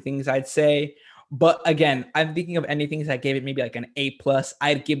Ending Things, I'd say. But again, I'm thinking of Ending Things. I gave it maybe like an A+.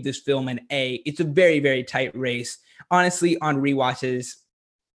 I'd give this film an A. It's a very, very tight race. Honestly, on rewatches,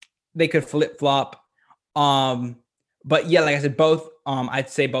 they could flip-flop. But yeah, like I said, both, I'd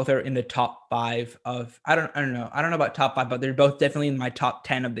say both are in the top 5 of, I don't know about top 5, but they're both definitely in my top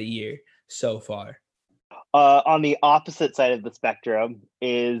 10 of the year so far. On the opposite side of the spectrum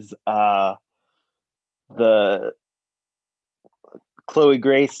is the Chloe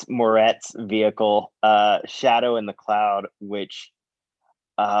Grace Moretz vehicle, Shadow in the Cloud, which,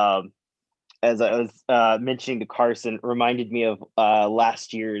 as I was mentioning to Carson, reminded me of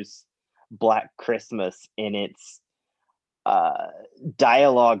last year's Black Christmas in its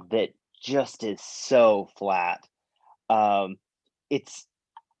dialogue that just is so flat.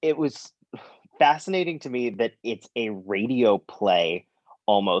 It was fascinating to me that it's a radio play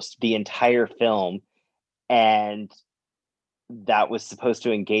almost the entire film, and that was supposed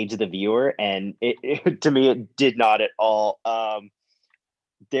to engage the viewer, and it to me it did not at all.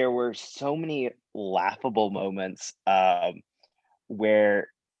 There were so many laughable moments where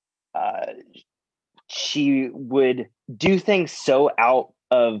she would do things so out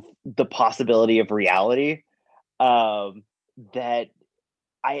of the possibility of reality that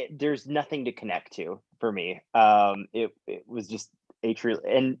there's nothing to connect to for me. It was just a true,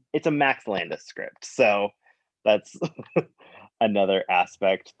 and it's a Max Landis script, so that's another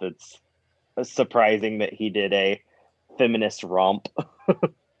aspect that's surprising, that he did a feminist romp.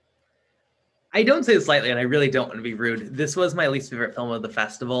 I don't say this lightly, and I really don't want to be rude. This was my least favorite film of the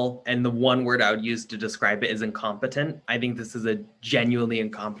festival, and the one word I would use to describe it is incompetent. I think this is a genuinely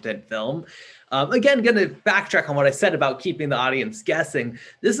incompetent film. Again, going to backtrack on what I said about keeping the audience guessing.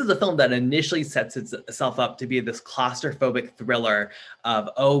 This is a film that initially sets itself up to be this claustrophobic thriller of,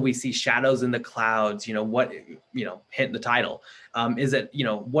 oh, we see shadows in the clouds, hint the title. Is it,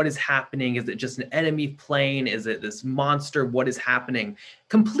 what is happening? Is it just an enemy plane? Is it this monster? What is happening?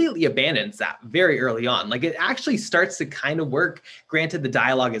 Completely abandons that very early on. Like, it actually starts to kind of work. Granted, the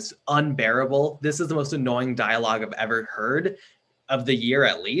dialogue is unbearable. This is the most annoying dialogue I've ever heard of the year,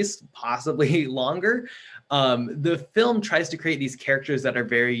 at least, possibly longer. The film tries to create these characters that are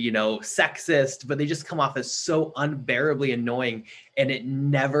very, sexist, but they just come off as so unbearably annoying. And it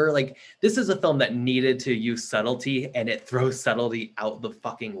never, this is a film that needed to use subtlety, and it throws subtlety out the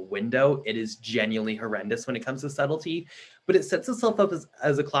fucking window. It is genuinely horrendous when it comes to subtlety, but it sets itself up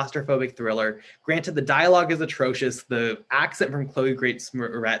as a claustrophobic thriller. Granted, the dialogue is atrocious. The accent from Chloe Grace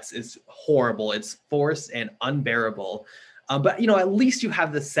Moretz is horrible. It's forced and unbearable. But, at least you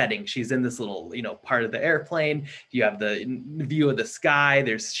have the setting. She's in this little, part of the airplane. You have the view of the sky.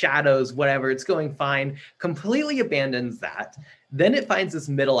 There's shadows, whatever. It's going fine. Completely abandons that. Then it finds this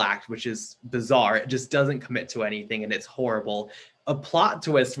middle act, which is bizarre. It just doesn't commit to anything, and it's horrible. A plot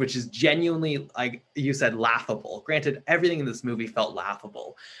twist, which is genuinely, like you said, laughable. Granted, everything in this movie felt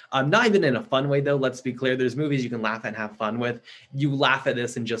laughable. Not even in a fun way, though. Let's be clear. There's movies you can laugh at and have fun with. You laugh at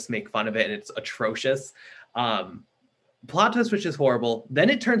this and just make fun of it, and it's atrocious. Plot twist, which is horrible.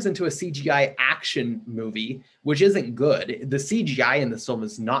 Then it turns into a CGI action movie, which isn't good. The CGI in this film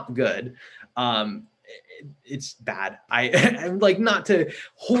is not good. It's bad. I'm like, not to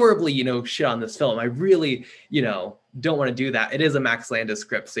horribly, shit on this film. I really, don't want to do that. It is a Max Landis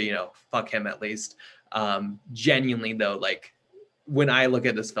script, so, fuck him at least. Genuinely though, when I look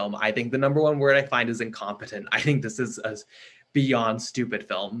at this film, I think the number one word I find is incompetent. I think this is a beyond stupid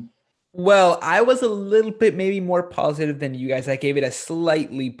film. Well, I was a little bit maybe more positive than you guys. I gave it a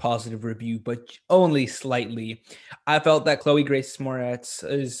slightly positive review, but only slightly. I felt that Chloe Grace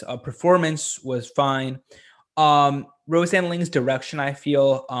Moretz's performance was fine. Roseanne Ling's direction, I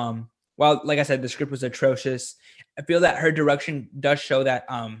feel, while, like I said, the script was atrocious, I feel that her direction does show that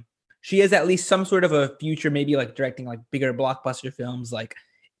she has at least some sort of a future, maybe like directing like bigger blockbuster films. Like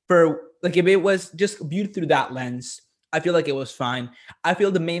for like if it was just viewed through that lens, I feel like it was fine. I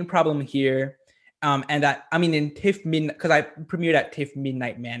feel the main problem here, and that I mean in TIFF Midnight, because I premiered at TIFF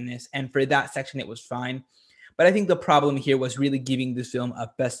Midnight Madness, and for that section it was fine. But I think the problem here was really giving this film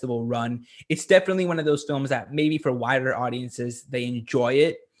a festival run. It's definitely one of those films that maybe for wider audiences they enjoy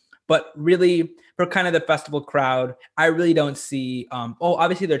it, but really for kind of the festival crowd, I really don't see.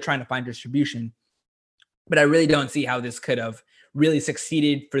 Obviously they're trying to find distribution, but I really don't see how this could have really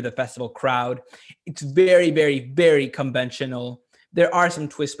succeeded for the festival crowd. It's very, very, very conventional. There are some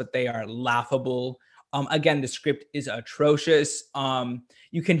twists, but they are laughable. Again, the script is atrocious.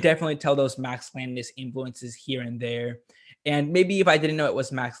 You can definitely tell those Max Landis influences here and there. And maybe if I didn't know it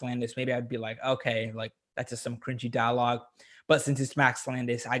was Max Landis, maybe I'd be like, okay, like that's just some cringy dialogue. But since it's Max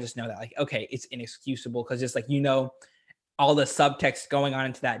Landis, I just know that like, okay, it's inexcusable because just like, all the subtext going on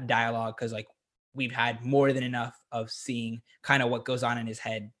into that dialogue because like we've had more than enough of seeing kind of what goes on in his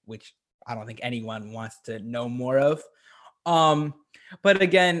head, which I don't think anyone wants to know more of. But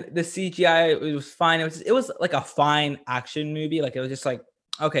again, the CGI, it was fine. It was like a fine action movie. Like it was just like,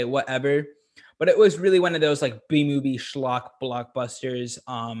 okay, whatever. But it was really one of those like B-movie schlock blockbusters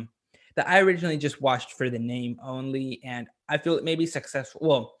that I originally just watched for the name only. And I feel it may be successful.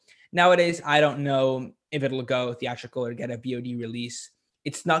 Well, nowadays, I don't know if it'll go theatrical or get a VOD release.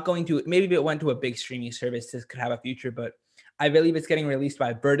 It's not going to, maybe if it went to a big streaming service, this could have a future, but I believe it's getting released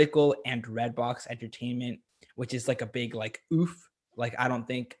by Vertical and Redbox Entertainment, which is like a big like oof. Like I don't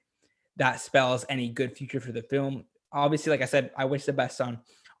think that spells any good future for the film. Obviously, like I said, I wish the best on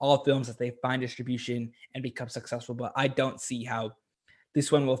all films that they find distribution and become successful, but I don't see how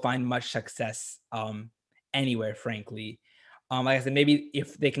this one will find much success anywhere, frankly. Like I said, maybe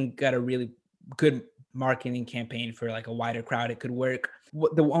if they can get a really good marketing campaign for like a wider crowd, it could work.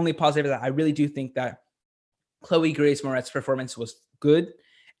 The only positive is that I really do think that Chloe Grace Moretz's performance was good,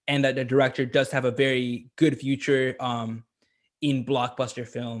 and that the director does have a very good future in blockbuster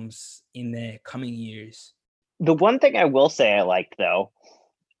films in the coming years. The one thing I will say I liked though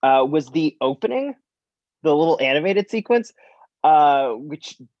was the opening, the little animated sequence,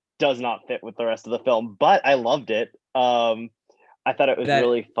 which does not fit with the rest of the film, but I loved it. I thought it was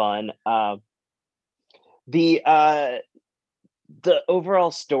really fun. The overall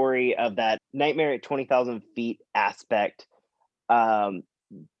story of that Nightmare at 20,000 feet aspect drug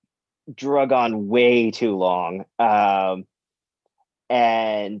on way too long.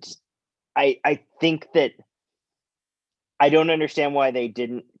 And I think that I don't understand why they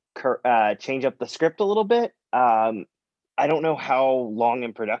didn't change up the script a little bit. I don't know how long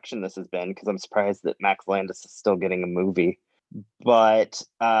in production this has been because I'm surprised that Max Landis is still getting a movie. But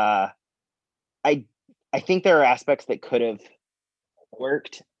I think there are aspects that could have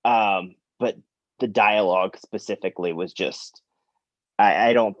worked, but the dialogue specifically was just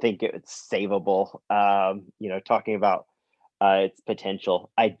I don't think it's savable. Talking about its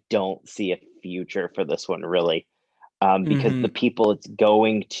potential, I don't see a future for this one really, because the people it's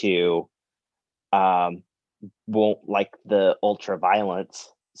going to won't like the ultra violence,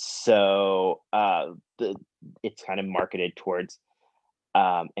 so it's kind of marketed towards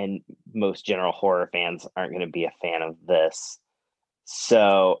and most general horror fans aren't going to be a fan of this.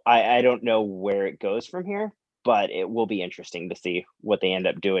 So I don't know where it goes from here, but it will be interesting to see what they end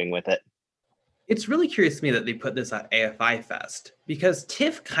up doing with it. It's really curious to me that they put this at AFI Fest because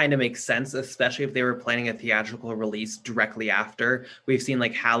TIFF kind of makes sense, especially if they were planning a theatrical release directly after. We've seen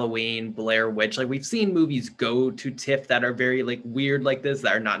like Halloween, Blair Witch, like we've seen movies go to TIFF that are very like weird like this,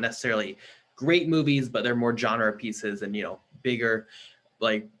 that are not necessarily great movies, but they're more genre pieces and, bigger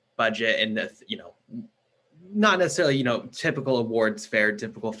like budget and, not necessarily, typical awards fair,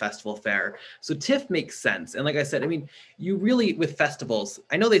 typical festival fare. So TIFF makes sense. And like I said, I mean, you really, with festivals,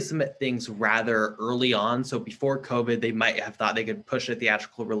 I know they submit things rather early on. So before COVID, they might have thought they could push a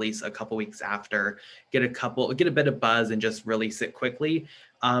theatrical release a couple weeks after, get a bit of buzz and just release it quickly.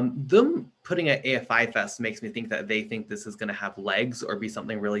 Them putting at AFI Fest makes me think that they think this is going to have legs or be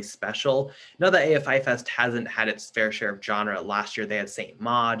something really special. Now that AFI Fest hasn't had its fair share of genre. Last year they had Saint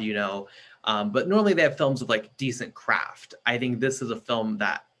Maud, but normally they have films of like decent craft. I think this is a film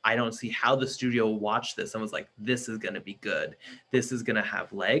that I don't see how the studio watched this and was like, this is going to be good. This is going to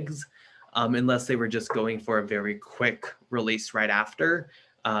have legs, unless they were just going for a very quick release right after.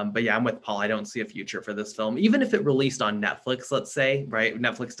 But yeah, I'm with Paul. I don't see a future for this film. Even if it released on Netflix, let's say, right?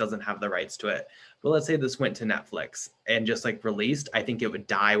 Netflix doesn't have the rights to it. But let's say this went to Netflix and just like released, I think it would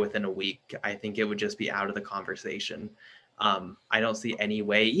die within a week. I think it would just be out of the conversation. I don't see any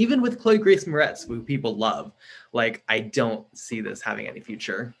way, even with Chloe Grace Moretz, who people love, like, I don't see this having any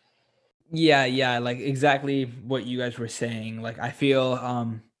future. Yeah, like exactly what you guys were saying. Like I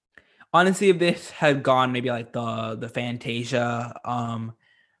feel honestly if this had gone maybe like the Fantasia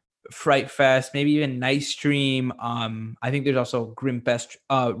Fright Fest, maybe even Night Stream, I think there's also Grimfest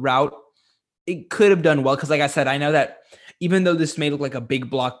route. It could have done well because like I said, I know that even though this may look like a big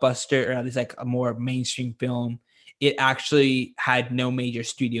blockbuster or at least like a more mainstream film, it actually had no major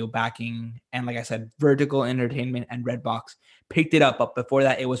studio backing. And like I said, Vertical Entertainment and Redbox picked it up. But before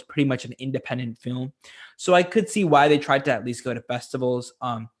that, it was pretty much an independent film. So I could see why they tried to at least go to festivals.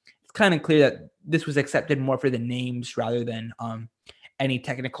 It's kind of clear that this was accepted more for the names rather than any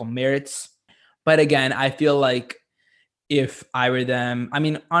technical merits. But again, I feel like if I were them, I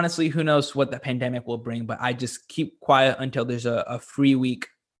mean, honestly, who knows what the pandemic will bring, but I just keep quiet until there's a free week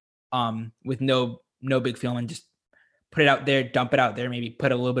with no big film and just put it out there, dump it out there, maybe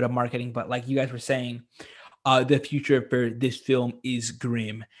put a little bit of marketing. But like you guys were saying, the future for this film is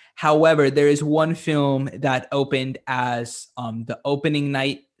grim. However, there is one film that opened as the opening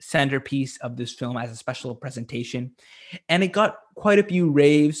night centerpiece of this film as a special presentation, and it got quite a few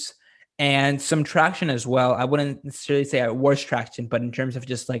raves and some traction as well. I wouldn't necessarily say worse traction, but in terms of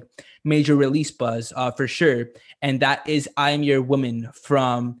just like major release buzz, for sure. And that is "I Am Your Woman"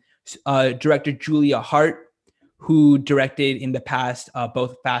 from director Julia Hart, who directed in the past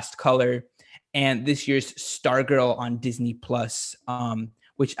both Fast Color and this year's Stargirl on Disney Plus,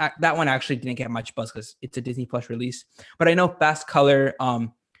 which that one actually didn't get much buzz because it's a Disney Plus release. But I know Fast Color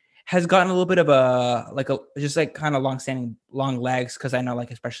has gotten a little bit of a just like kind of long legs because I know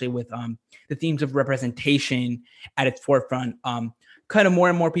like especially with the themes of representation at its forefront, kind of more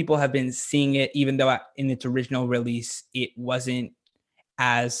and more people have been seeing it, even though in its original release it wasn't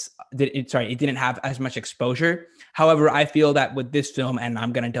it didn't have as much exposure. However, I feel that with this film, and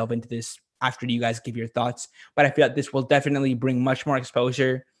I'm going to delve into this after you guys give your thoughts, but I feel that this will definitely bring much more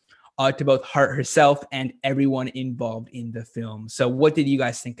exposure to both Hart herself and everyone involved in the film. So what did you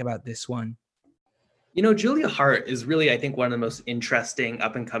guys think about this one? You know, Julia Hart is really, I think, one of the most interesting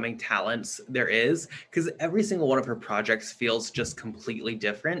up and coming talents there is because every single one of her projects feels just completely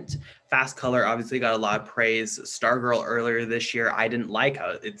different. Fast Color obviously got a lot of praise. Stargirl earlier this year, I didn't like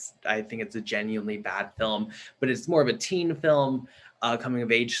how I think it's a genuinely bad film, but it's more of a teen film. Coming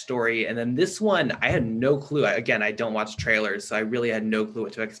of age story. And then this one, I had no clue. Again, I don't watch trailers, so I really had no clue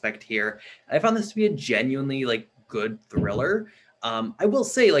what to expect here. I found this to be a genuinely like good thriller. I will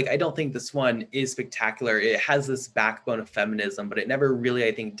say, like, I don't think this one is spectacular. It has this backbone of feminism, but it never really,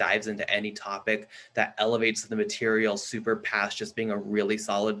 I think, dives into any topic that elevates the material super past just being a really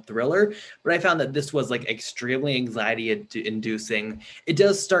solid thriller. But I found that this was like extremely anxiety inducing. It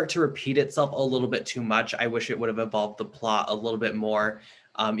does start to repeat itself a little bit too much. I wish it would have evolved the plot a little bit more.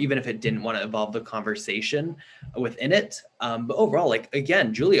 Even if it didn't want to evolve the conversation within it. But overall, like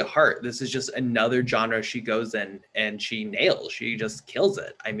again, Julia Hart, this is just another genre she goes in and she nails. She just kills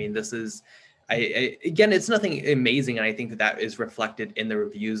it. I mean, this is, again, it's nothing amazing, and I think that is reflected in the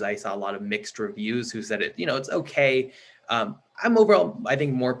reviews. I saw a lot of mixed reviews who said it, it's okay. I'm overall, I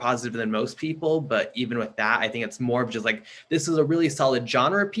think, more positive than most people, but even with that, I think it's more of just like this is a really solid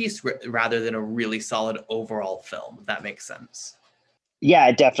genre piece rather than a really solid overall film. If that makes sense. Yeah,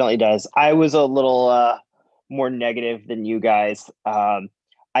 it definitely does. I was a little more negative than you guys.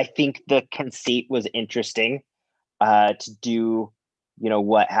 I think the conceit was interesting to do,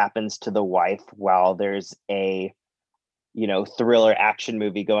 what happens to the wife while there's a, thriller action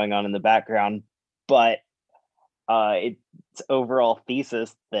movie going on in the background. But its overall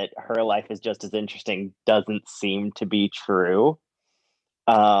thesis that her life is just as interesting doesn't seem to be true.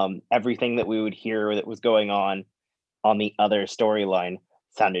 Everything that we would hear that was going on the other storyline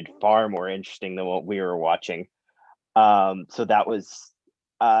sounded far more interesting than what we were watching. So that was,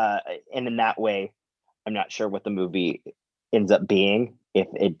 and in that way, I'm not sure what the movie ends up being if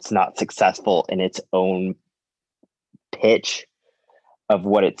it's not successful in its own pitch of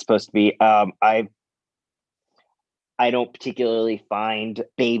what it's supposed to be. I don't particularly find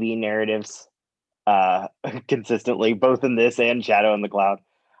baby narratives consistently, both in this and Shadow in the Cloud.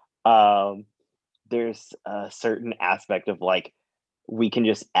 There's a certain aspect of like we can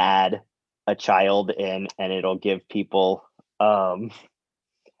just add a child in and it'll give people a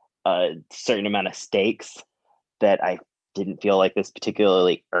certain amount of stakes that I didn't feel like this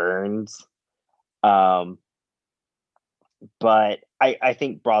particularly earns. But I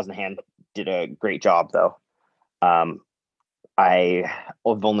think Brosnahan did a great job though. I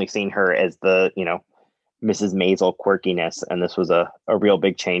have only seen her as the Mrs. Maisel quirkiness, and this was a real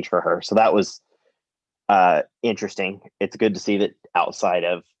big change for her. So that was interesting. It's good to see that outside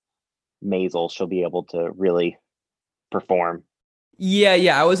of Maisel, she'll be able to really perform.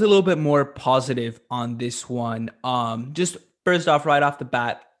 Yeah, I was a little bit more positive on this one. Just first off, right off the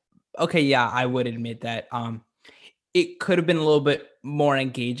bat, okay, yeah, I would admit that it could have been a little bit more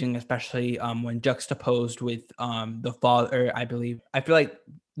engaging, especially when juxtaposed with the father, I believe. I feel like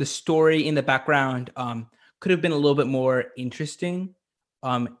the story in the background could have been a little bit more interesting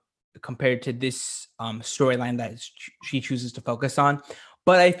um compared to this storyline that she chooses to focus on.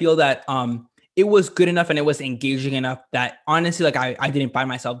 But I feel that it was good enough and it was engaging enough that honestly, like I didn't find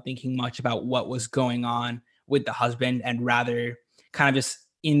myself thinking much about what was going on with the husband, and rather kind of just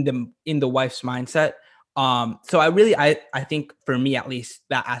in the wife's mindset. So I think for me at least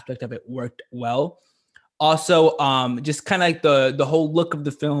that aspect of it worked well. Also, just kind of like the whole look of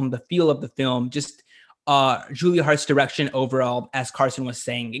the film, the feel of the film, just Julia Hart's direction overall, as Carson was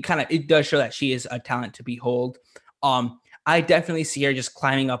saying, it does show that she is a talent to behold. I definitely see her just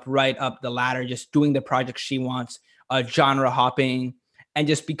climbing up right up the ladder, just doing the project she wants, genre hopping, and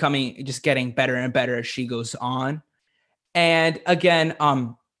just getting better and better as she goes on. And again,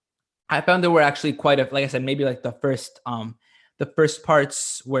 I found there were actually like I said, maybe like the first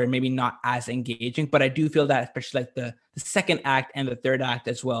parts were maybe not as engaging, but I do feel that especially like the second act and the third act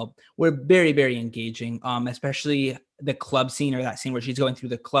as well were very, very engaging. Especially the club scene, or that scene where she's going through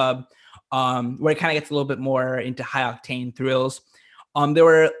the club, where it kind of gets a little bit more into high octane thrills. I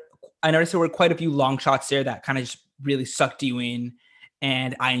noticed there were quite a few long shots there that kind of just really sucked you in,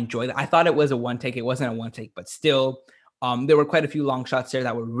 and I enjoyed it. I thought it was a one take. It wasn't a one take, but still, there were quite a few long shots there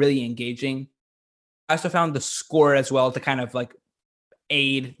that were really engaging. I also found the score as well to kind of like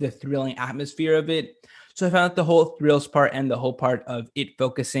aid the thrilling atmosphere of it. So I found that the whole thrills part and the whole part of it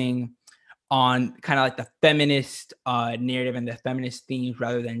focusing on kind of like the feminist narrative and the feminist themes,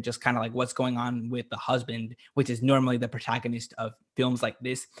 rather than just kind of like what's going on with the husband, which is normally the protagonist of films like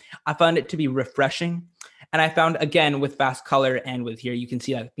this. I found it to be refreshing. And I found, again, with Fast Color and with here, you can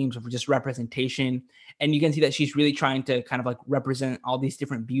see like themes of just representation. And you can see that she's really trying to kind of like represent all these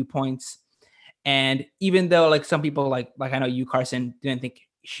different viewpoints. And even though like some people like I know you, Carson, didn't think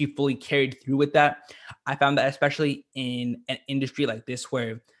she fully carried through with that, I found that especially in an industry like this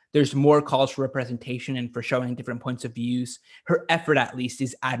where there's more calls for representation and for showing different points of views, her effort at least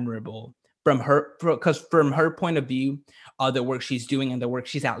is admirable because from her point of view, the work she's doing and the work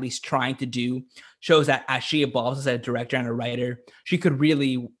she's at least trying to do shows that as she evolves as a director and a writer, she could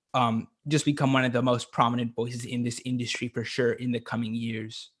really just become one of the most prominent voices in this industry for sure in the coming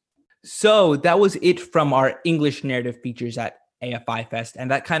years. So that was it from our English narrative features at AFI Fest.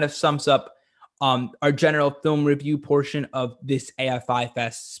 And that kind of sums up our general film review portion of this AFI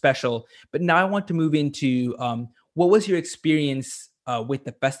Fest special. But now I want to move into what was your experience with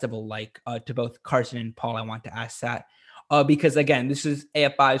the festival like? To both Carson and Paul, I want to ask that. Because again, this is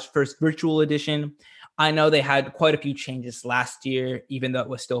AFI's first virtual edition. I know they had quite a few changes last year, even though it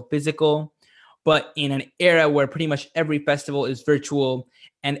was still physical. But in an era where pretty much every festival is virtual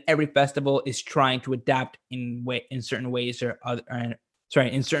and every festival is trying to adapt in certain ways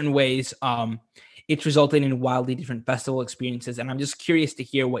in certain ways, it's resulted in wildly different festival experiences. And I'm just curious to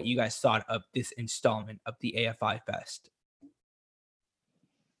hear what you guys thought of this installment of the AFI Fest.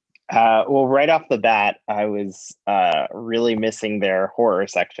 Well, right off the bat, I was really missing their horror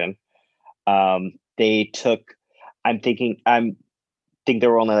section. I think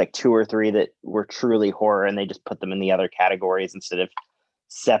there were only like 2 or 3 that were truly horror, and they just put them in the other categories instead of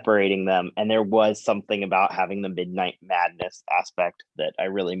separating them. And there was something about having the Midnight Madness aspect that I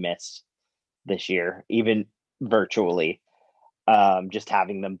really missed this year, even virtually. Just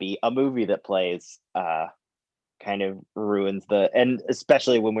having them be a movie that plays kind of ruins and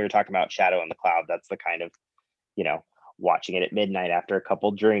especially when we were talking about Shadow in the Cloud, that's the kind of, watching it at midnight after a couple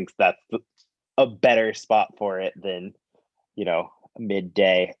drinks, that's a better spot for it than,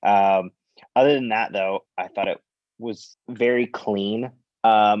 midday. Other than that, though, I thought it was very clean.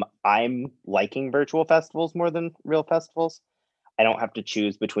 I'm liking virtual festivals more than real festivals. I don't have to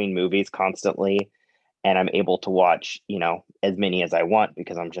choose between movies constantly, and I'm able to watch, as many as I want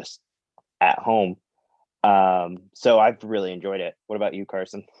because I'm just at home. So I've really enjoyed it. What about you,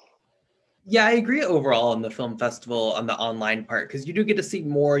 Carson? Yeah, I agree overall on the film festival on the online part, because you do get to see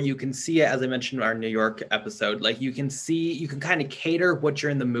more. You can see it, as I mentioned in our New York episode, like you can kind of cater what you're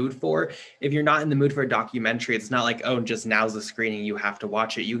in the mood for. If you're not in the mood for a documentary, it's not like, oh, just now's the screening, you have to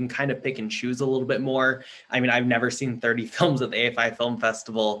watch it. You can kind of pick and choose a little bit more. I mean, I've never seen 30 films at the AFI Film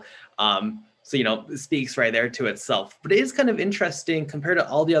Festival. So, it speaks right there to itself. But it is kind of interesting compared to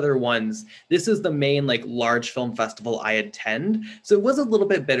all the other ones. This is the main large film festival I attend. So it was a little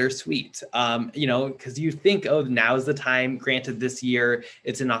bit bittersweet, because you think, oh, now's the time. Granted, this year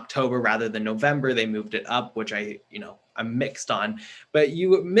it's in October rather than November. They moved it up, which I I'm mixed on. But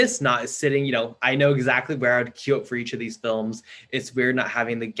you miss not sitting, I know exactly where I'd queue up for each of these films. It's weird not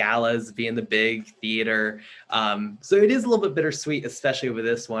having the galas be in the big theater. So it is a little bit bittersweet, especially with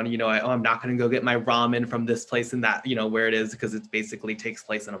this one. I'm not going to go get my ramen from this place and that, where it is, because it basically takes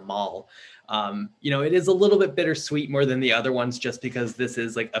place in a mall. It is a little bit bittersweet more than the other ones, just because this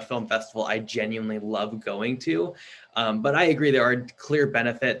is like a film festival I genuinely love going to. But I agree, there are clear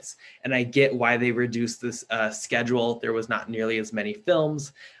benefits, and I get why they reduced this schedule. There was not nearly as many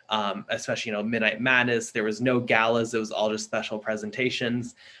films, especially, Midnight Madness. There was no galas. It was all just special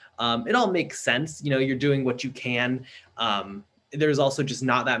presentations. It all makes sense. You're doing what you can. There's also just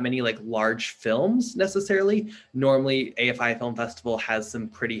not that many like large films necessarily. Normally AFI Film Festival has some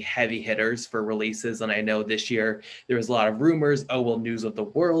pretty heavy hitters for releases. And I know this year there was a lot of rumors. Oh, will News of the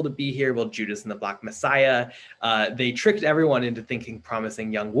World be here? Will Judas and the Black Messiah? They tricked everyone into thinking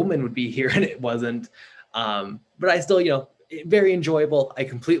Promising Young Woman would be here, and it wasn't. But I still, very enjoyable. I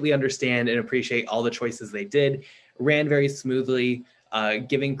completely understand and appreciate all the choices they did. Ran very smoothly.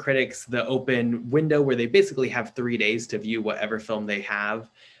 Giving critics the open window where they basically have 3 days to view whatever film they have,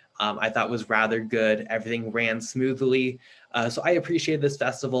 I thought was rather good. Everything ran smoothly. So I appreciate this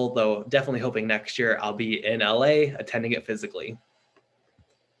festival, though definitely hoping next year I'll be in LA attending it physically.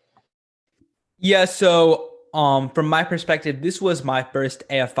 Yeah, so from my perspective, this was my first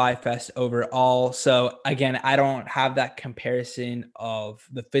AFI Fest overall. So again, I don't have that comparison of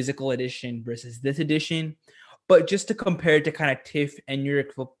the physical edition versus this edition. But just to compare it to kind of TIFF and New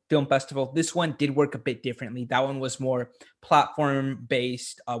York Film Festival, this one did work a bit differently. That one was more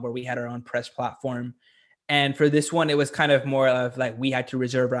platform-based, where we had our own press platform. And for this one, it was kind of more of like we had to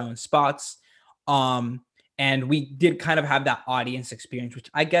reserve our own spots. And we did kind of have that audience experience, which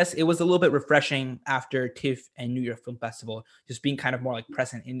I guess it was a little bit refreshing after TIFF and New York Film Festival, just being kind of more like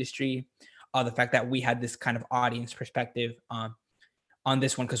press and industry. The fact that we had this kind of audience perspective on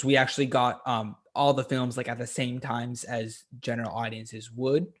this one, because we actually got all the films like at the same times as general audiences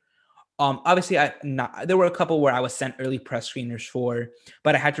would. Obviously, there were a couple where I was sent early press screeners for,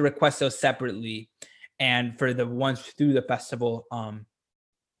 but I had to request those separately. And for the ones through the festival,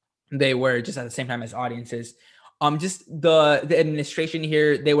 they were just at the same time as audiences. Just the administration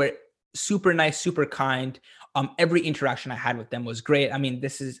here, they were super nice, super kind. Every interaction I had with them was great. I mean,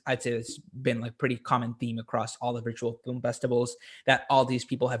 I'd say it's been like pretty common theme across all the virtual film festivals, that all these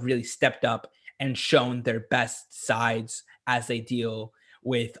people have really stepped up and shown their best sides as they deal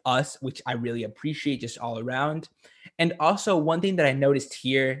with us, which I really appreciate just all around. And also one thing that I noticed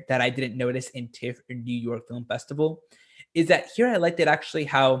here that I didn't notice in TIFF or New York Film Festival is that here I liked it actually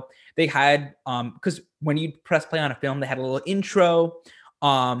how they had, because when you press play on a film, they had a little intro,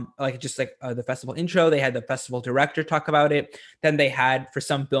 the festival intro. They had the festival director talk about it. Then they had, for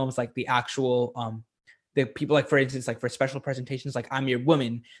some films, like the actual the people, like for instance, like for special presentations like I'm Your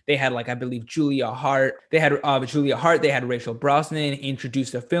Woman, they had like I believe Julia Hart. They had They had Rachel Brosnan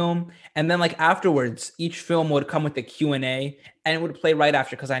introduce the film, and then like afterwards, each film would come with the Q&A, and it would play right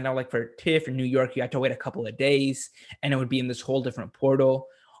after. Because I know like for TIFF in New York, you had to wait a couple of days, and it would be in this whole different portal.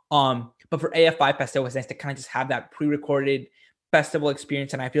 But for AFI Fest, it was nice to kind of just have that pre-recorded festival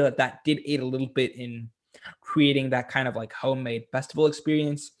experience, and I feel that did aid a little bit in creating that kind of like homemade festival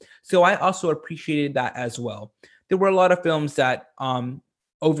experience. So I also appreciated that as well. There were a lot of films that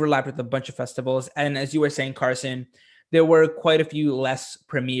overlapped with a bunch of festivals, and as you were saying, Carson, there were quite a few less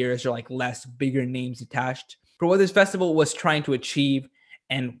premieres or like less bigger names attached for what this festival was trying to achieve.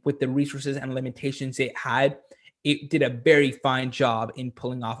 And with the resources and limitations it had, it did a very fine job in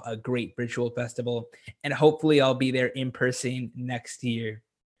pulling off a great virtual festival. And hopefully I'll be there in person next year.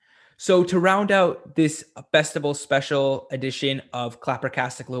 So to round out this festival special edition of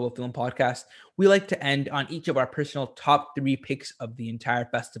Clappercast, the Global Film Podcast, we like to end on each of our personal top 3 picks of the entire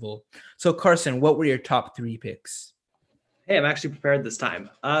festival. So Carson, what were your top 3 picks? Hey, I'm actually prepared this time.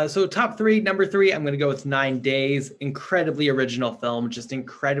 So top 3, number 3, I'm going to go with 9 Days. Incredibly original film, just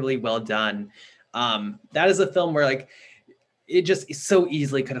incredibly well done. That is a film where like it just so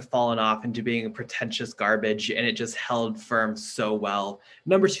easily could have fallen off into being pretentious garbage, and it just held firm so well.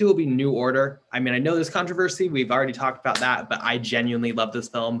 Number 2 will be New Order. I mean, I know there's controversy. We've already talked about that, but I genuinely love this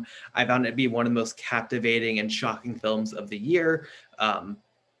film. I found it to be one of the most captivating and shocking films of the year.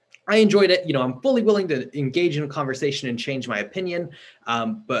 I enjoyed it. I'm fully willing to engage in a conversation and change my opinion.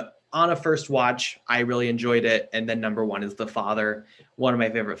 But on a first watch, I really enjoyed it. And then number 1 is The Father, one of my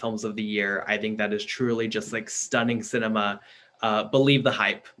favorite films of the year. I think that is truly just like stunning cinema. Believe the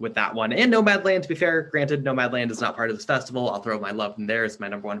hype with that one. And Nomadland, to be fair, granted, Nomadland is not part of this festival. I'll throw my love in there. It's my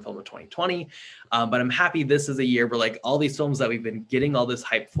number 1 film of 2020. But I'm happy this is a year where like all these films that we've been getting all this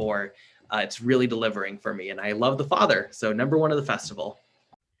hype for It's really delivering for me, and I love The Father. So number one of the festival.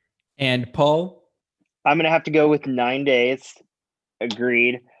 And Paul? I'm going to have to go with 9 Days.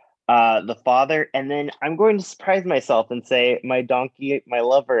 Agreed. The Father. And then I'm going to surprise myself and say My Donkey, My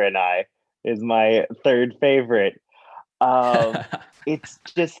Lover, and I is my third favorite. It's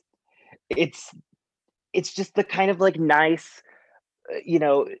just the kind of like nice,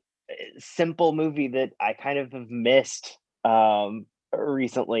 simple movie that I kind of have missed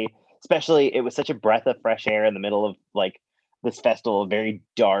recently. Especially, it was such a breath of fresh air in the middle of like this festival of very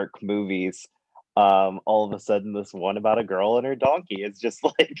dark movies. All of a sudden, this one about a girl and her donkey is just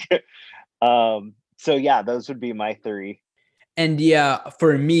like, so yeah, those would be my three. And yeah,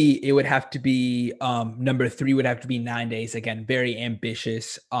 for me, it would have to be number 3 would have to be 9 Days. Again, very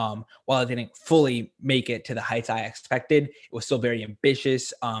ambitious. While I didn't fully make it to the heights I expected, it was still very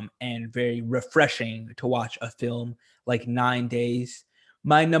ambitious and very refreshing to watch a film like 9 Days.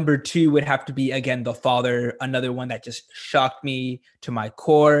 My number 2 would have to be, again, The Father, another one that just shocked me to my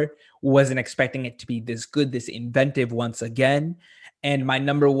core. Wasn't expecting it to be this good, this inventive once again. And my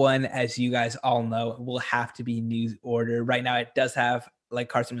number 1, as you guys all know, will have to be New Order. Right now, it does have, like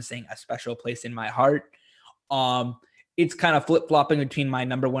Carson was saying, a special place in my heart. It's kind of flip-flopping between my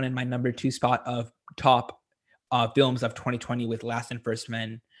number 1 and my number 2 spot of top films of 2020 with Last and First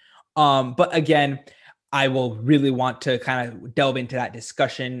Men. But again, I will really want to kind of delve into that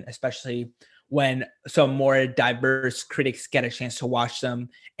discussion, especially when some more diverse critics get a chance to watch them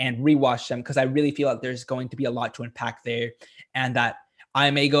and rewatch them, because I really feel like there's going to be a lot to unpack there, and that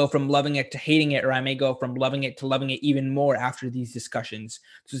I may go from loving it to hating it, or I may go from loving it to loving it even more after these discussions.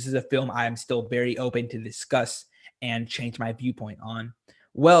 So this is a film I am still very open to discuss and change my viewpoint on.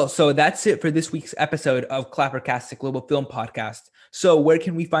 Well, so that's it for this week's episode of Clappercast, the Global Film Podcast. So where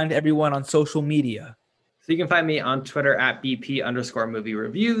can we find everyone on social media? So you can find me on Twitter at BP_movie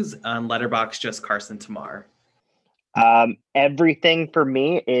reviews, on Letterboxd, just Carson Tamar. Everything for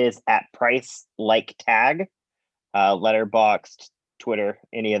me is at Price Like Tag, Letterboxd, Twitter,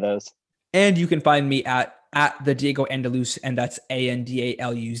 any of those. And you can find me at the Diego Andaluz, and that's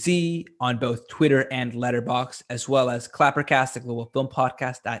ANDALUZ on both Twitter and Letterboxd, as well as Clappercast, the Global Film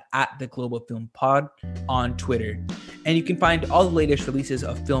Podcast, at the Global Film Pod on Twitter. And you can find all the latest releases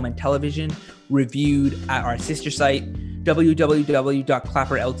of film and television reviewed at our sister site,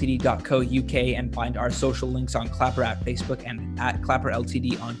 www.clapperltd.co.uk, and find our social links on Clapper at Facebook and at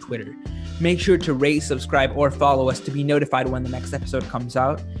ClapperLTD on Twitter. Make sure to rate, subscribe, or follow us to be notified when the next episode comes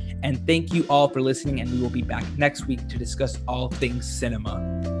out. And thank you all for listening, and we will be back next week to discuss all things cinema.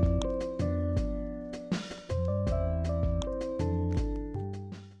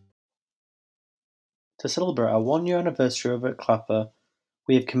 To celebrate our 1-year anniversary over at Clapper,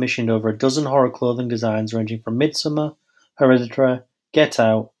 we have commissioned over a dozen horror clothing designs ranging from Midsommar, Hereditary, Get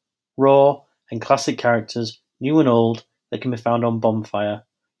Out, Raw, and classic characters, new and old, that can be found on Bonfire.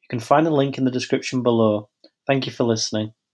 You can find a link in the description below. Thank you for listening.